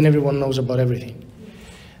 And then everyone knows about everything.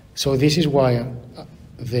 So this is why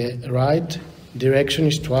the right direction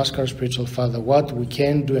is to ask our spiritual father what we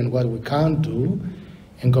can do and what we can't do,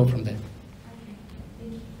 and go from there.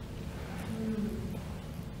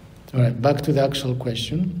 All right, back to the actual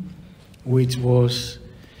question, which was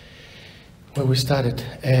where we started.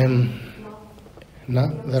 No,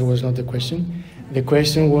 that was not the question. The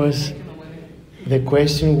question was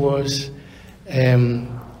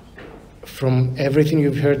from everything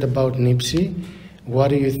you've heard about Nepsis, what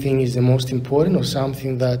do you think is the most important, or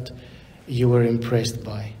something that you were impressed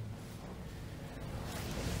by?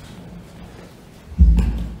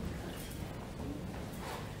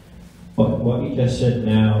 What you just said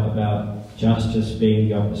now about justice being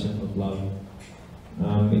the opposite of love.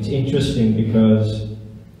 It's interesting because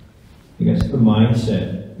I guess the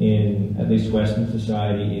mindset in at least Western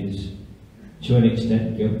society is to an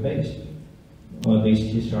extent guilt-based, or at least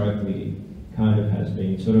historically kind of has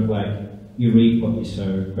been. Sort of like you reap what you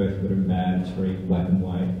sow, both good and bad. It's very black and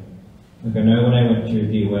white. Like I know when I went to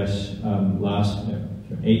the US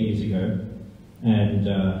 8 years ago, and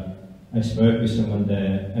I spoke with someone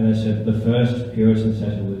there, and they said the first Puritan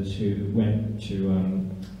settlers who went to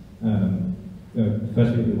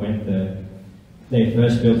first people who went there, they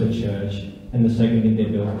first built a church, and the second thing they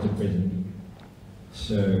built was a prison.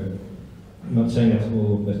 So I'm not saying that's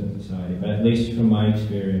all of Western society, but at least from my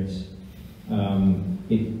experience,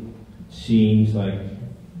 it seems like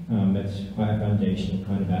that's quite a foundational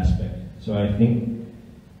kind of aspect. So I think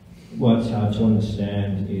what's hard to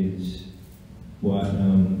understand is what, I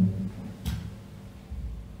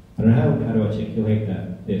don't know how to articulate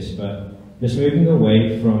this, but just moving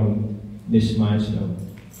away from this mindset of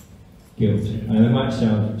guilt. And it might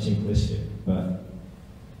sound simplistic, but...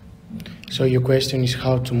 So your question is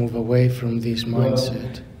how to move away from this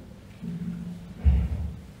mindset?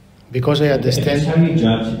 Because I understand... It's how you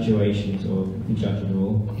judge situations, or you judge it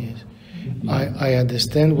all. Yes. I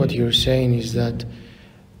understand what you're saying is that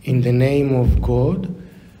in the name of God,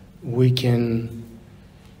 we can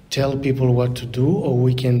tell people what to do, or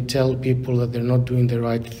we can tell people that they're not doing the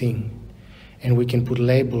right thing. And we can put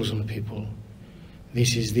labels on people.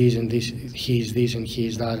 This is this, and this, he is this, and he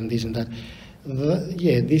is that, and this and that.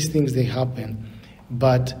 Yeah, these things, they happen.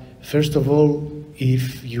 But first of all,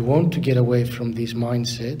 if you want to get away from this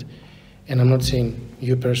mindset, and I'm not saying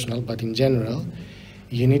you personal, but in general,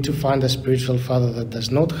 you need to find a spiritual father that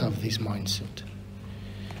does not have this mindset.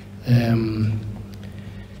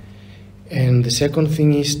 And the second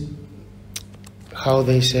thing is how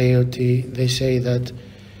they say that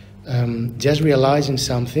just realizing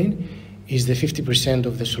something is the 50%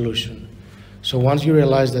 of the solution. So once you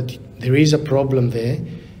realize that there is a problem there,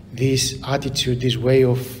 this attitude, this way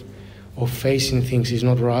of facing things is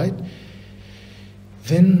not right,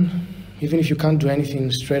 then even if you can't do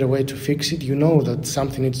anything straight away to fix it, you know that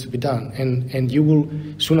something needs to be done, and you will,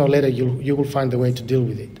 sooner or later, you will find a way to deal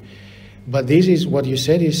with it. But this is what you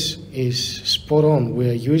said is spot on. We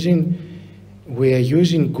are using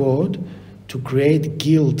God to create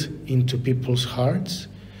guilt into people's hearts,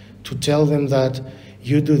 to tell them that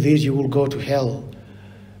you do this, you will go to hell.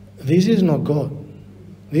 This is not God.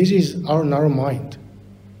 This is our narrow mind.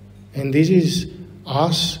 And this is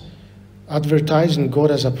us advertising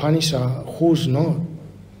God as a punisher who's not.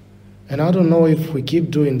 And I don't know if we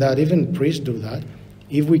keep doing that, even priests do that.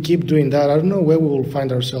 If we keep doing that, I don't know where we will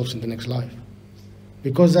find ourselves in the next life.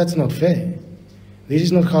 Because that's not fair. This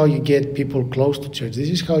is not how you get people close to church. This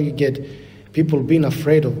is how you get people being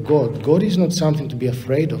afraid of God. God is not something to be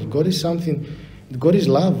afraid of. God is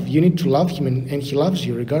love. You need to love Him, and He loves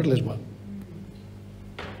you regardless what.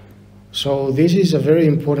 So this is a very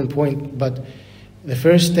important point, but the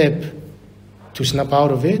first step to snap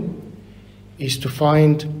out of it is to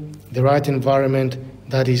find the right environment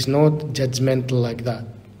that is not judgmental like that,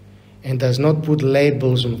 and does not put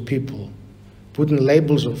labels on people. Putting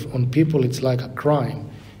labels on people, it's like a crime.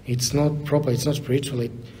 It's not proper, it's not spiritual.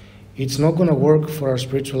 It's not going to work for our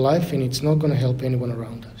spiritual life, and it's not going to help anyone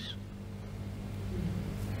around us.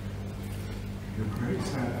 Your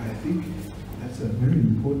Grace, I think that's a very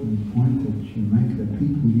important point that you make, that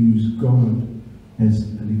people use God as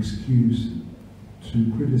an excuse to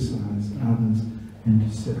criticize others and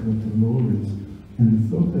to set what the law is. And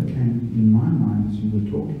the thought that came in my mind as you were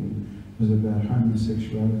talking was about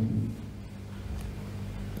homosexuality.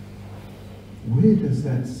 Where does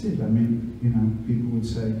that sit? I mean, you know, people would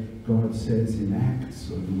say God says in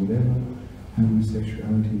Acts or whatever,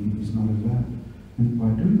 homosexuality is not allowed. And by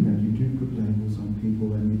doing that, you do put labels on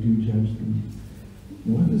people and you do judge them.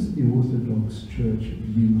 What does the Orthodox Church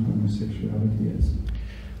view homosexuality as?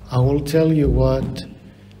 I will tell you what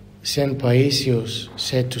St. Paisios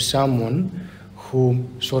said to someone who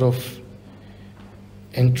sort of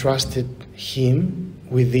entrusted him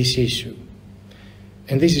with this issue.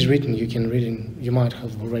 And this is written, you can read it, you might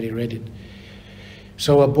have already read it.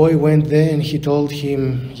 So a boy went there and he told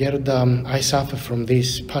him, Yerda, I suffer from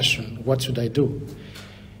this passion, what should I do?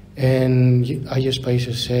 And Agios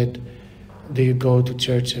Paisios said, do you go to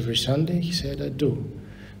church every Sunday? He said, I do.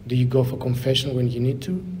 Do you go for confession when you need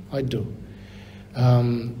to? I do.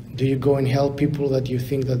 Do you go and help people that you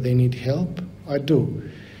think that they need help? I do.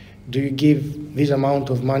 Do you give this amount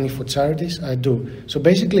of money for charities? I do. So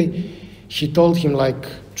basically, he told him like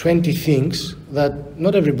 20 things that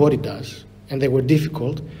not everybody does, and they were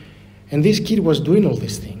difficult. And this kid was doing all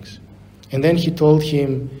these things. And then he told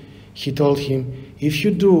him, if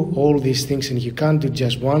you do all these things and you can't do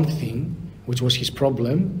just one thing, which was his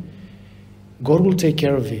problem, God will take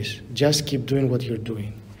care of this. Just keep doing what you're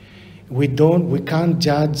doing. We can't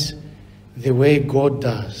judge the way God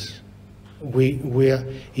does.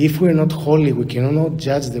 If we're not holy, we cannot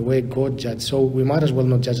judge the way God judges. So we might as well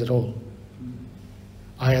not judge at all.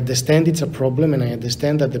 I understand it's a problem, and I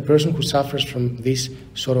understand that the person who suffers from this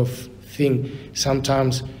sort of thing,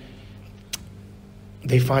 sometimes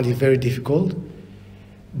they find it very difficult.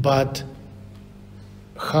 But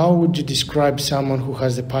how would you describe someone who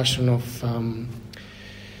has the passion of,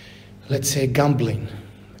 let's say, gambling,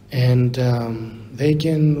 and they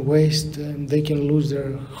can they can lose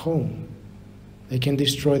their home, they can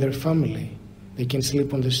destroy their family, they can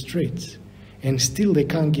sleep on the streets, and still they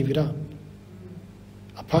can't give it up?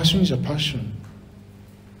 A passion is a passion.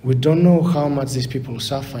 We don't know how much these people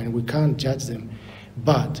suffer, and we can't judge them.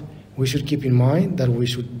 But we should keep in mind that we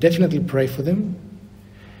should definitely pray for them.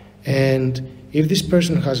 And if this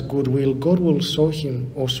person has goodwill, God will show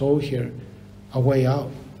him or show her a way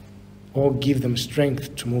out, or give them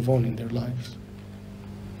strength to move on in their lives.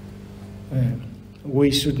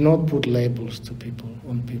 We should not put labels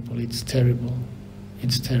on people. It's terrible.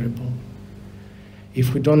 It's terrible.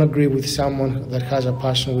 If we don't agree with someone that has a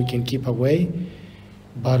passion, we can keep away,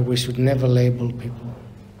 but we should never label people.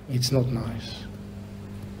 It's not nice.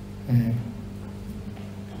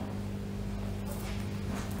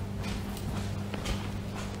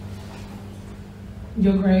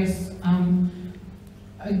 Your Grace,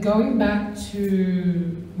 going back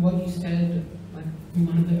to what you said, like in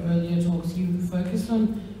one of the earlier talks, you focused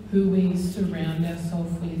on who we surround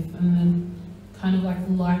ourselves with, and then kind of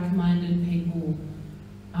like-minded people.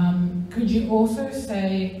 Could you also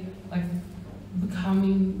say, like,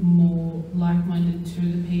 becoming more like-minded to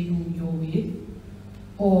the people you're with,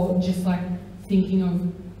 or just like thinking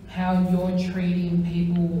of how you're treating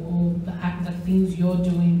people, or the things you're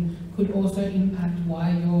doing could also impact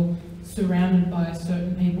why you're surrounded by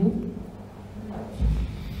certain people?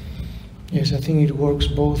 Yes, I think it works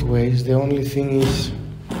both ways. The only thing is,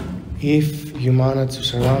 if you manage to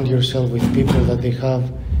surround yourself with people that they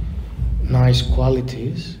have nice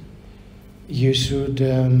qualities, you should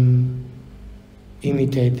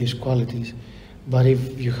imitate these qualities. But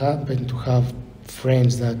if you happen to have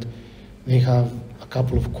friends that they have a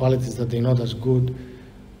couple of qualities that they're not as good,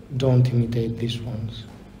 don't imitate these ones.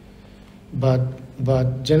 But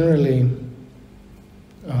generally,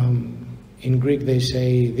 in Greek they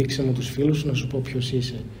say, δείξε μου τους φίλους σου να σου πω ποιος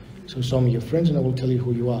είσαι. So show me your friends and I will tell you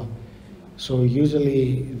who you are. So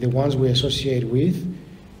usually the ones we associate with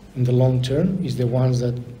in the long term is the ones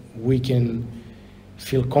that we can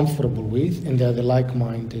feel comfortable with, and they are the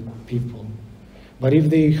like-minded people. But if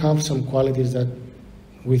they have some qualities that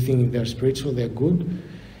we think they're spiritual, they're good,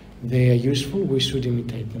 they are useful, we should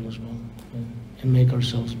imitate them as well, and make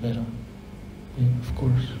ourselves better. Yeah, of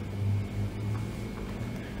course.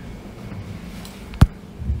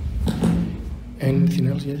 Anything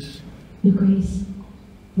else? Yes? Your Grace,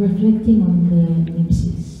 reflecting on the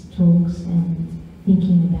Nepsis talks and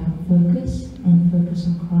thinking about focus and focus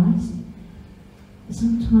on Christ,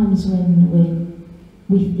 sometimes when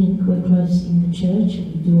we think we're close in the church and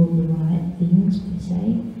we do all the right things, per se,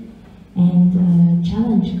 and a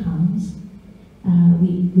challenge comes,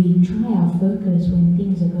 we try our focus when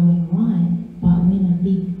things are going right, but when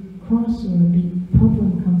big cross or a big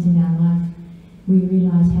problem comes in our life, we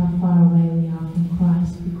realize how far away we are from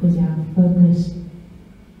Christ because our focus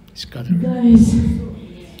goes.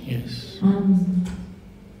 Yes.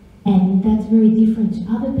 And that's very different to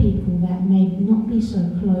other people that may not be so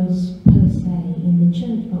close per se in the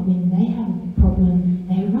church, but when they have a problem,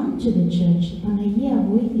 they run to the church.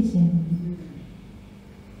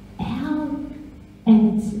 And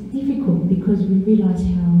it's difficult because we realize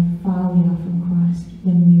how far we are from Christ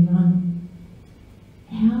when we run.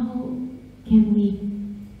 How can we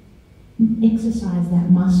exercise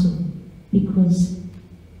that muscle? Because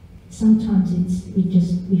sometimes we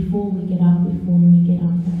just, before we get up,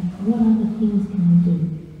 what other things can we do?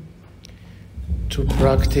 To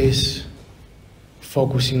practice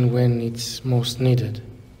focusing when it's most needed.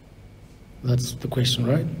 That's the question,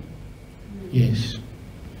 right? Yes.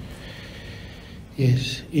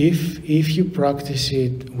 Yes. If you practice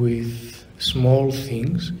it with small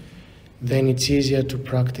things, then it's easier to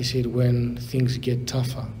practice it when things get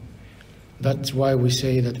tougher. That's why we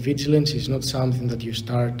say that vigilance is not something that you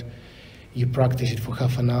start, you practice it for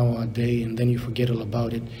half an hour a day and then you forget all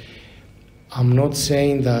about it. I'm not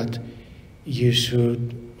saying that you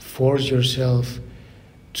should force yourself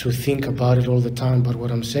to think about it all the time, but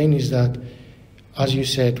what I'm saying is that, as you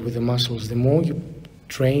said with the muscles, the more you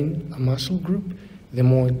train a muscle group, the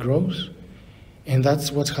more it grows. And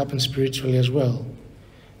that's what happens spiritually as well.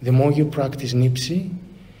 The more you practice Nepsis,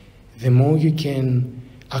 the more you can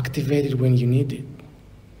activate it when you need it.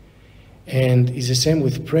 And it's the same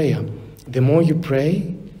with prayer. The more you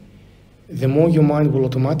pray, the more your mind will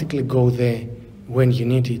automatically go there when you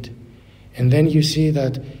need it. And then you see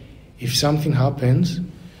that if something happens,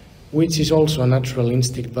 which is also a natural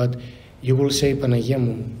instinct, but you will say Panagia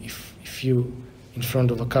mu if you in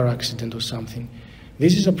front of a car accident or something.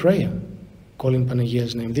 This is a prayer, calling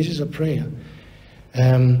Panagia's name. This is a prayer.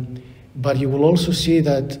 But you will also see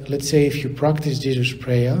that, let's say, if you practice Jesus'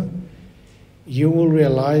 prayer, you will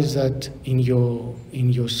realize that in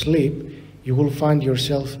your sleep, you will find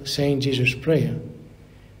yourself saying Jesus' prayer.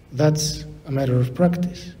 That's a matter of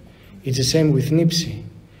practice. It's the same with Nepsis.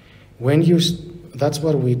 That's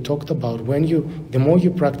what we talked about. The more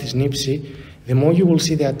you practice Nepsis, the more you will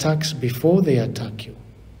see the attacks before they attack you.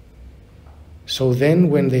 So then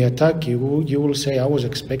when they attack you, you will say, I was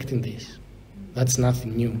expecting this. That's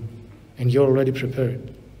nothing new. And you're already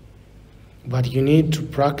prepared. But you need to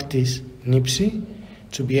practice Nepsis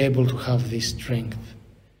to be able to have this strength.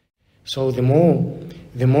 So the more,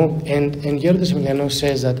 and Gerdes Emilianos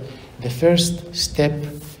says that the first step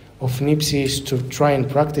of Nepsis is to try and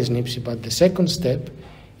practice Nepsis, but the second step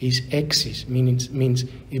is exis, means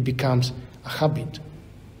it becomes a habit.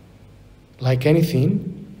 Like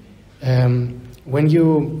anything, when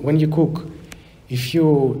you cook, if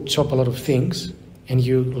you chop a lot of things and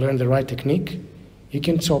you learn the right technique, you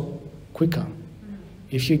can chop quicker.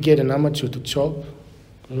 If you get an amateur to chop,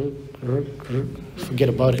 forget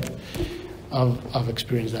about it. I've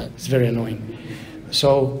experienced that. It's very annoying.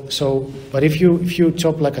 But if you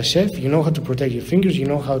chop like a chef, you know how to protect your fingers, you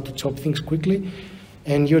know how to chop things quickly,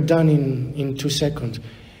 and you're done in 2 seconds.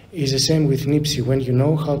 It's the same with Nepsis. When you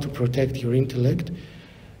know how to protect your intellect,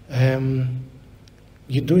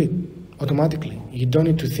 you do it automatically. You don't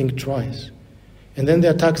need to think twice. And then the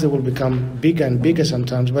attacks, they will become bigger and bigger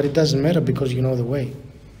sometimes, but it doesn't matter because you know the way.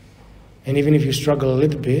 And even if you struggle a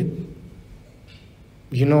little bit,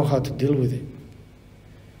 you know how to deal with it.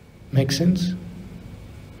 Make sense?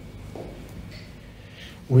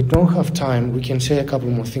 We don't have time. We can say a couple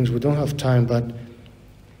more things. We don't have time, but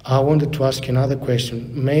I wanted to ask you another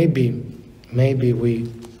question. Maybe we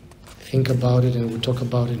think about it and we'll talk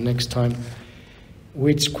about it next time.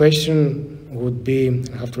 Which question would be,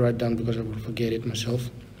 I have to write down because I will forget it myself.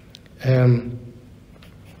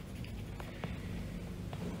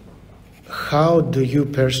 How do you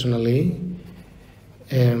personally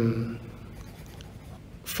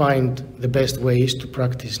find the best ways to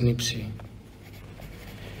practice Nepsis?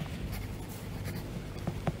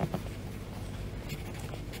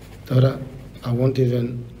 Dora, I won't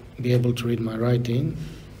even be able to read my writing,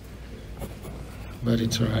 but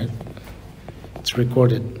it's all right. It's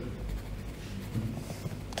recorded.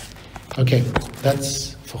 Okay,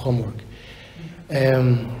 that's for homework.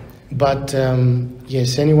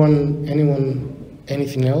 Yes,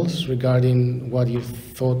 anything else regarding what you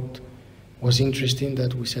thought was interesting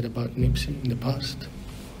that we said about Nepsis in the past?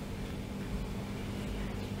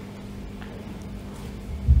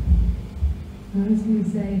 I was going to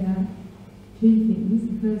say that 2 things.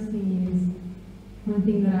 The first thing is, one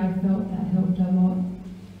thing that I felt that helped a lot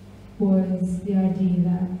was the idea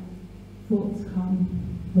that thoughts come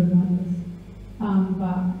regardless.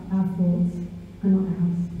 but our thoughts are not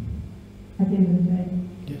ours at the end of the day.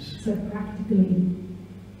 Yes. So practically,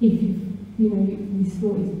 if this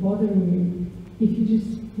thought is bothering you, if you just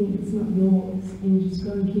think it's not yours and you just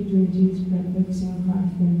go and keep doing Jesus prayer, focusing on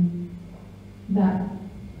Christ, then that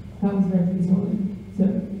was very consoling. So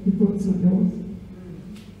the thought's not yours.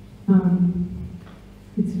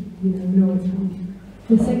 It's, we know it's wrong.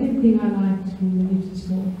 The second thing I liked from the Nepsis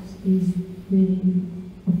talks is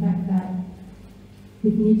the fact that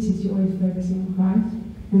with Nepsis you're always focusing on Christ,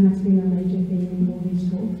 and that's been a major theme in all these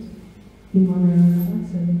talks, in one way or another.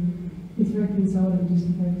 So it's very consoling just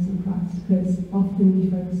to focus on Christ, because often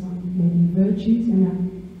we focus on maybe virtues, and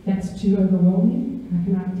that's too overwhelming. How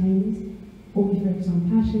can I attain this? Or we focus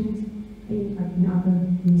on passions in other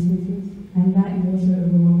instances, and that is also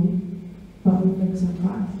overwhelming. But we focus on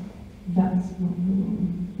Christ, that's not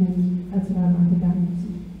overwhelming, and that's what I like about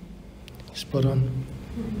Nepsis. Spot on.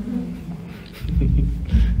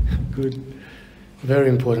 Good. Very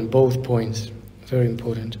important, both points. Very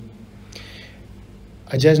important.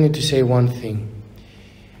 I just need to say one thing.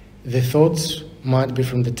 The thoughts might be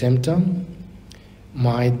from the tempter,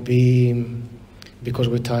 might be because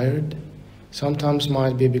we're tired, sometimes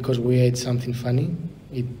might be because we ate something funny.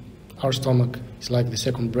 Our stomach is like the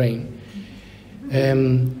second brain.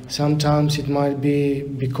 Sometimes it might be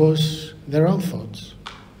because they're our thoughts.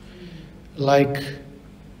 Like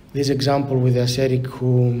this example with the ascetic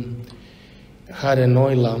who had an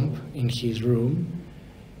oil lamp in his room,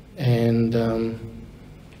 and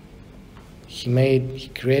he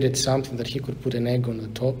created something that he could put an egg on the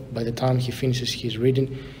top. By the time he finishes his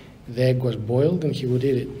reading, the egg was boiled and he would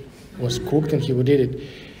eat it. It was cooked and he would eat it.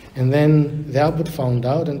 And then the abbot found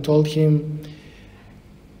out and told him,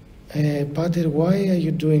 Pater, why are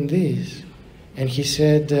you doing this? And he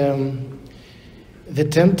said, the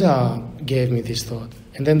tempter gave me this thought.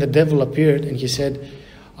 And then the devil appeared and he said,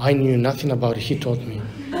 I knew nothing about it, he taught me.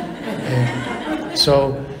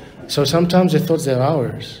 So sometimes the thoughts are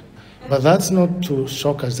ours. But that's not to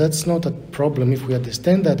shock us, that's not a problem if we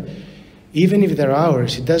understand that even if they're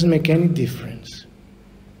ours, it doesn't make any difference.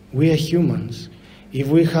 We are humans. If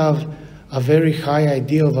we have a very high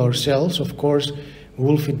idea of ourselves, of course, we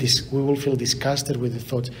will feel disgusted with the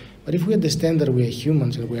thoughts. But if we understand that we are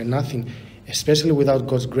humans and we are nothing, especially without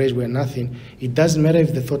God's grace, we are nothing, it doesn't matter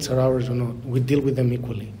if the thoughts are ours or not. We deal with them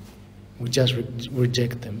equally. We just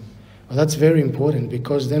reject them. Well, that's very important,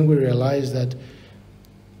 because then we realize that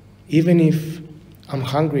even if I'm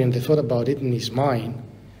hungry and the thought about eating is mine,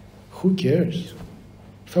 who cares?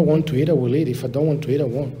 If I want to eat, I will eat. If I don't want to eat, I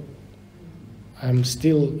won't. I'm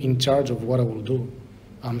still in charge of what I will do.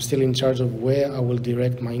 I'm still in charge of where I will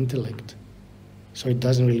direct my intellect. So it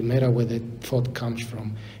doesn't really matter where the thought comes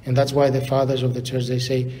from. And that's why the fathers of the church, they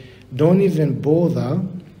say, don't even bother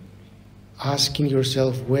asking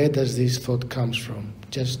yourself, where does this thought comes from?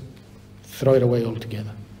 Just throw it away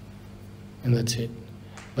altogether. And that's it.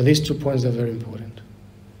 But these 2 points are very important.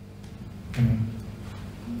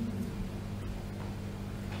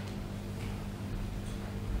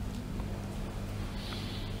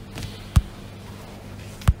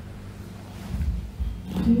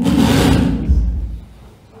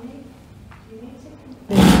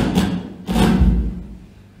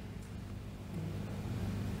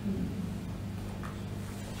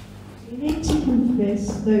 You need to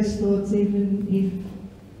confess those thoughts even if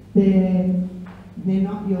they're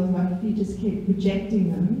not yours. Like if you just keep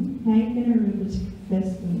rejecting them, how are you going to remember to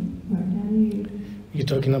confess them? Like how do you... You're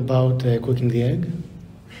talking about cooking the egg?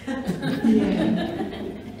 Yeah.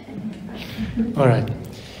 All right.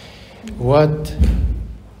 What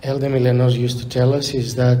Elder Emilianos used to tell us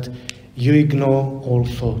is that you ignore all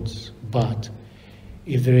thoughts, but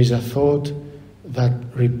if there is a thought that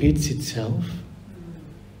repeats itself,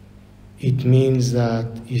 it means that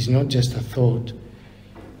it's not just a thought.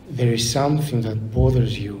 There is something that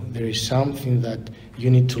bothers you. There is something that you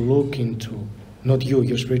need to look into. Not you,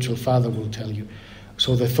 your spiritual father will tell you.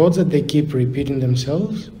 So the thoughts that they keep repeating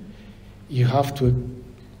themselves, you have to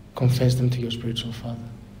confess them to your spiritual father.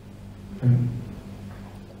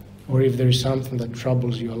 Or if there is something that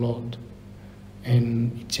troubles you a lot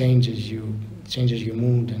and it changes your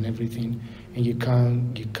mood and everything, and you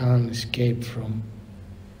can't escape from.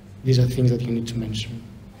 These are things that you need to mention.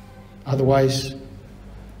 Otherwise,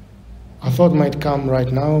 a thought might come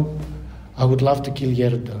right now, I would love to kill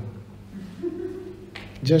Yerda.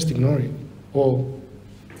 Just ignore it. Or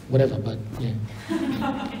whatever, but yeah.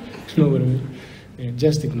 You know what I mean? Yeah,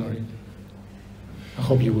 just ignore it. I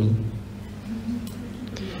hope you will.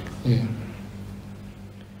 Yeah.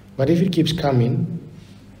 But if it keeps coming,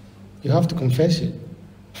 you have to confess it.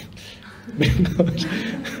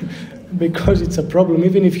 Because it's a problem.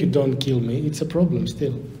 Even if you don't kill me, it's a problem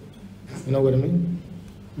still. You know what I mean?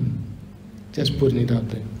 Just putting it out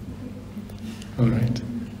there. All right.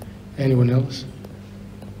 Anyone else?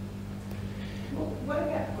 Well, what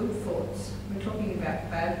about good thoughts? We're talking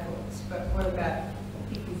about bad thoughts, but what about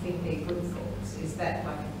if you think they're good thoughts? Is that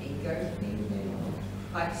like an ego thing then?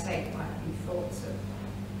 Like, say, it might be thoughts of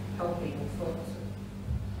helping or thoughts of,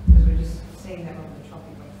 because we're just seeing that on the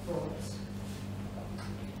topic of thoughts.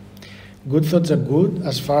 Good thoughts are good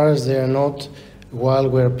as far as they are not while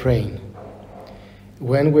we're praying.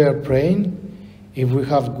 When we are praying, if we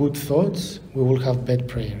have good thoughts, we will have bad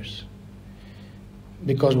prayers.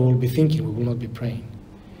 Because we will be thinking, we will not be praying.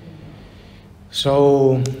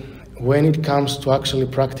 So, when it comes to actually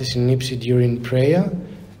practicing Nepsis during prayer,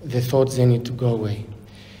 the thoughts, they need to go away.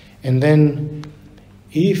 And then,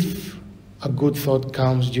 if a good thought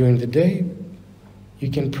comes during the day,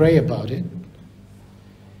 you can pray about it.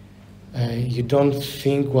 You don't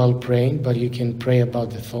think while praying, but you can pray about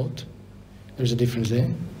the thought. There's a difference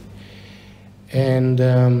there. And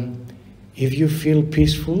if you feel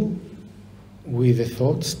peaceful with the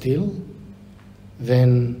thought still,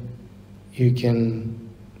 then you can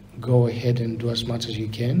go ahead and do as much as you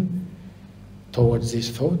can towards this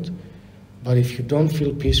thought. But if you don't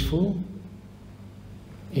feel peaceful,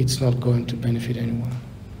 it's not going to benefit anyone.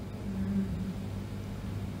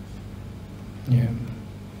 Yeah.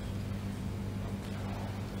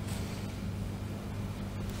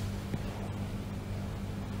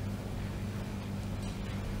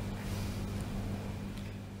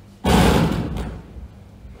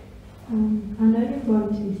 I know you've gone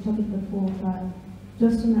into this topic before, but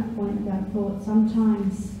just on that point about thought,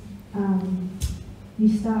 sometimes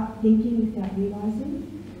you start thinking without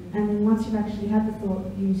realising, and then once you've actually had the thought,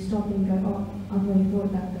 you stop and go, oh, I've already thought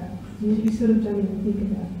about that. You sort of don't even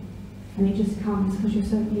think about it, and it just comes because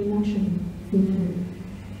you're naturally thinking.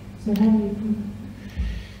 So how do you...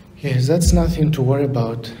 Yes, that's nothing to worry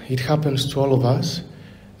about. It happens to all of us.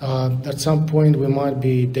 At some point we might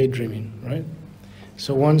be daydreaming, right?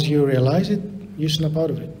 So once you realize it, you snap out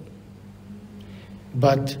of it.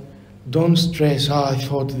 But don't stress, I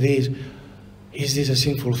thought this, is this a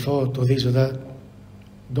sinful thought, or this or that?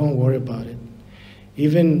 Don't worry about it.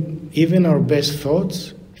 Even our best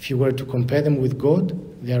thoughts, if you were to compare them with God,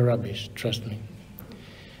 they are rubbish, trust me.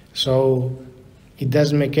 So it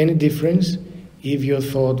doesn't make any difference if your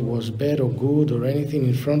thought was bad or good or anything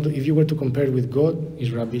in front of, if you were to compare it with God, it's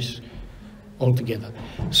rubbish altogether.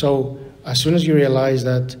 So as soon as you realize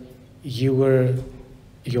that your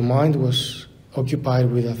mind was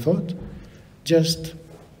occupied with a thought, just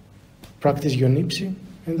practice your Nepsis,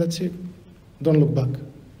 and that's it. Don't look back.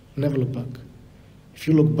 Never look back. If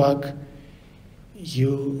you look back,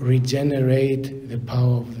 you regenerate the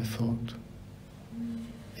power of the thought.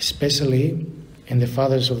 Especially, and the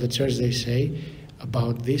fathers of the church, they say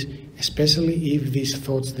about this, especially if these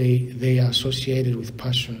thoughts, they are associated with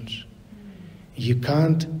passions. You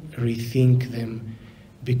can't rethink them,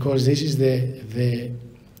 because this is the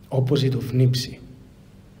opposite of Nepsis.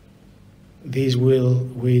 This will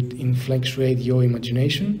influctuate your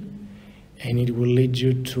imagination, and it will lead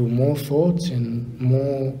you to more thoughts and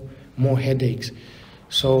more headaches.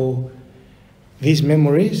 So these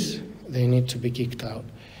memories, they need to be kicked out.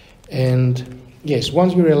 And yes,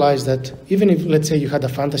 once you realize that, even if, let's say, you had a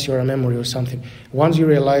fantasy or a memory or something, once you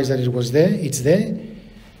realize that it was there, it's there.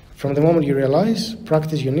 From the moment you realize,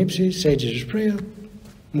 practice your Nepsis, say Jesus' prayer,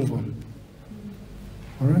 move on.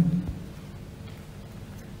 All right?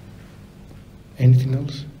 Anything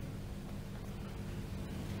else?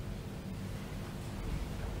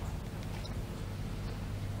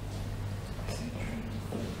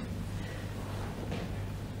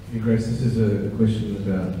 Your Grace, this is a question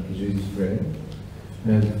about the Jesus prayer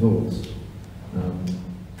and thoughts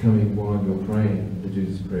coming while you're praying the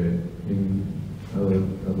Jesus prayer. In other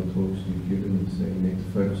talks you've given, saying you need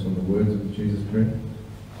to focus on the words of the Jesus prayer.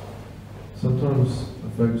 Sometimes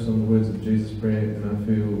I focus on the words of Jesus prayer and I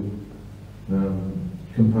feel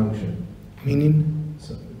compunction. Meaning?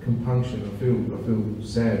 So, compunction. I feel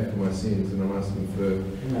sad for my sins, and I'm asking for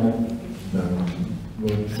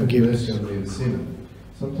Lord, have mercy on me, the sinner.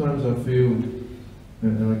 Sometimes I feel,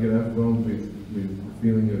 and I get overwhelmed with a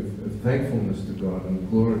feeling of thankfulness to God and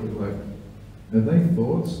glory. Like, are they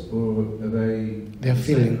thoughts or are they? They are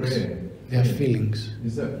feelings. Prayer? They are feelings.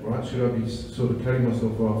 Is that right? Should I be sort of cutting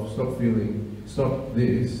myself off? Stop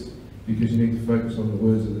this, because you need to focus on the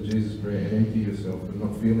words of the Jesus prayer and empty yourself and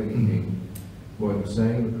not feeling anything while you're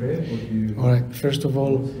saying the prayer? Or do you? All right. First of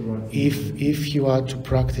all, if you are to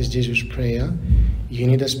practice Jesus prayer, you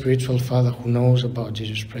need a spiritual father who knows about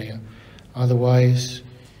Jesus prayer. Otherwise,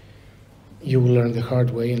 you will learn the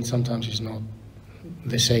hard way, and sometimes it's not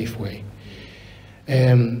the safe way.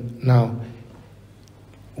 Now,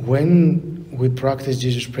 when we practice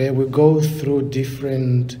Jesus prayer, we go through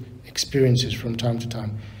different experiences from time to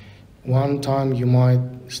time. One time you might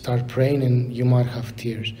start praying and you might have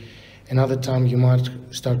tears. Another time you might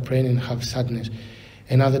start praying and have sadness.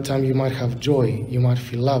 Another time you might have joy, you might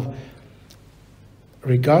feel love.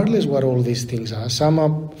 Regardless what all these things are, some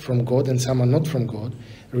are from God and some are not from God,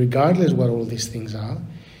 regardless what all these things are,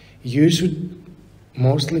 you should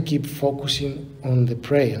mostly keep focusing on the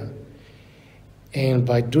prayer. And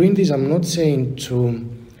by doing this, I'm not saying to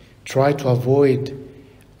try to avoid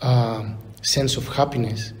a sense of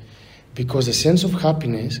happiness, because a sense of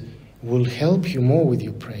happiness will help you more with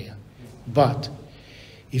your prayer. But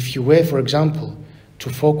if you were, for example, to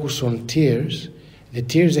focus on tears, the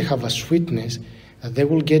tears, they have a sweetness that they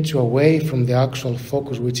will get you away from the actual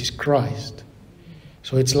focus, which is Christ.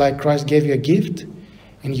 So it's like Christ gave you a gift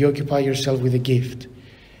and you occupy yourself with the gift.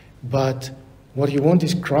 But what you want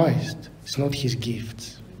is Christ. It's not his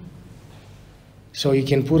gifts. So you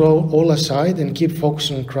can put all aside and keep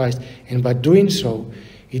focusing on Christ. And by doing so,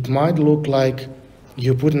 it might look like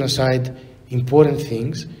you're putting aside important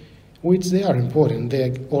things, which they are important. They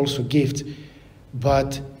are also gifts.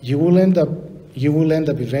 But you will end up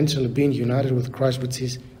eventually being united with Christ, which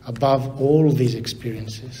is above all these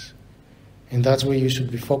experiences. And that's where you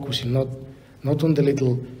should be focusing, not on the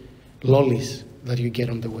little lollies that you get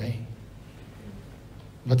on the way.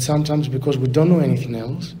 But sometimes, because we don't know anything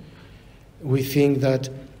else, we think that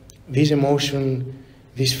this emotion,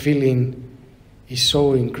 this feeling is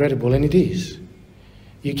so incredible, and it is.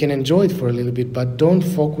 You can enjoy it for a little bit, but don't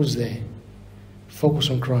focus there. Focus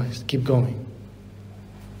on Christ. Keep going.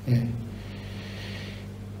 Yeah.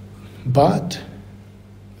 But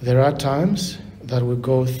there are times that we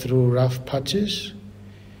go through rough patches,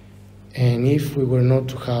 and if we were not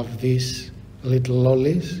to have these little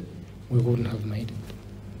lollies, we wouldn't have made it.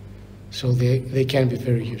 So they can be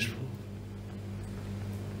very useful.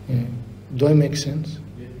 Yeah. Do I make sense?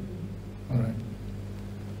 Yeah. All right.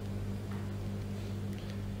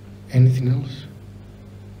 Anything else?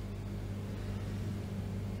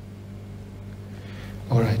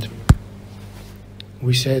 All right.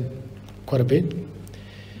 We said quite a bit,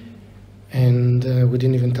 and we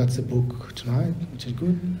didn't even touch the book tonight, which is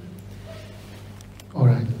good. All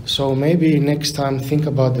right. So maybe next time think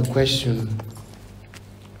about the question,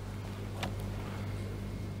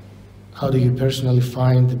 how do you personally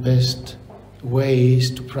find the best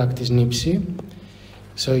ways to practice Nepsis?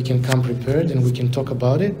 So you can come prepared and we can talk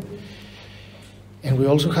about it. And we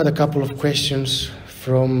also had a couple of questions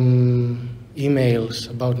from emails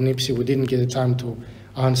about Nepsis. We didn't get the time to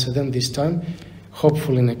answer them this time.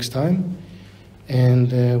 Hopefully next time.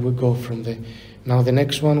 And we'll go from there. Now the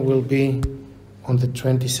next one will be on the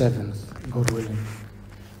 27th, God willing.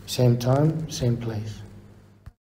 Same time, same place.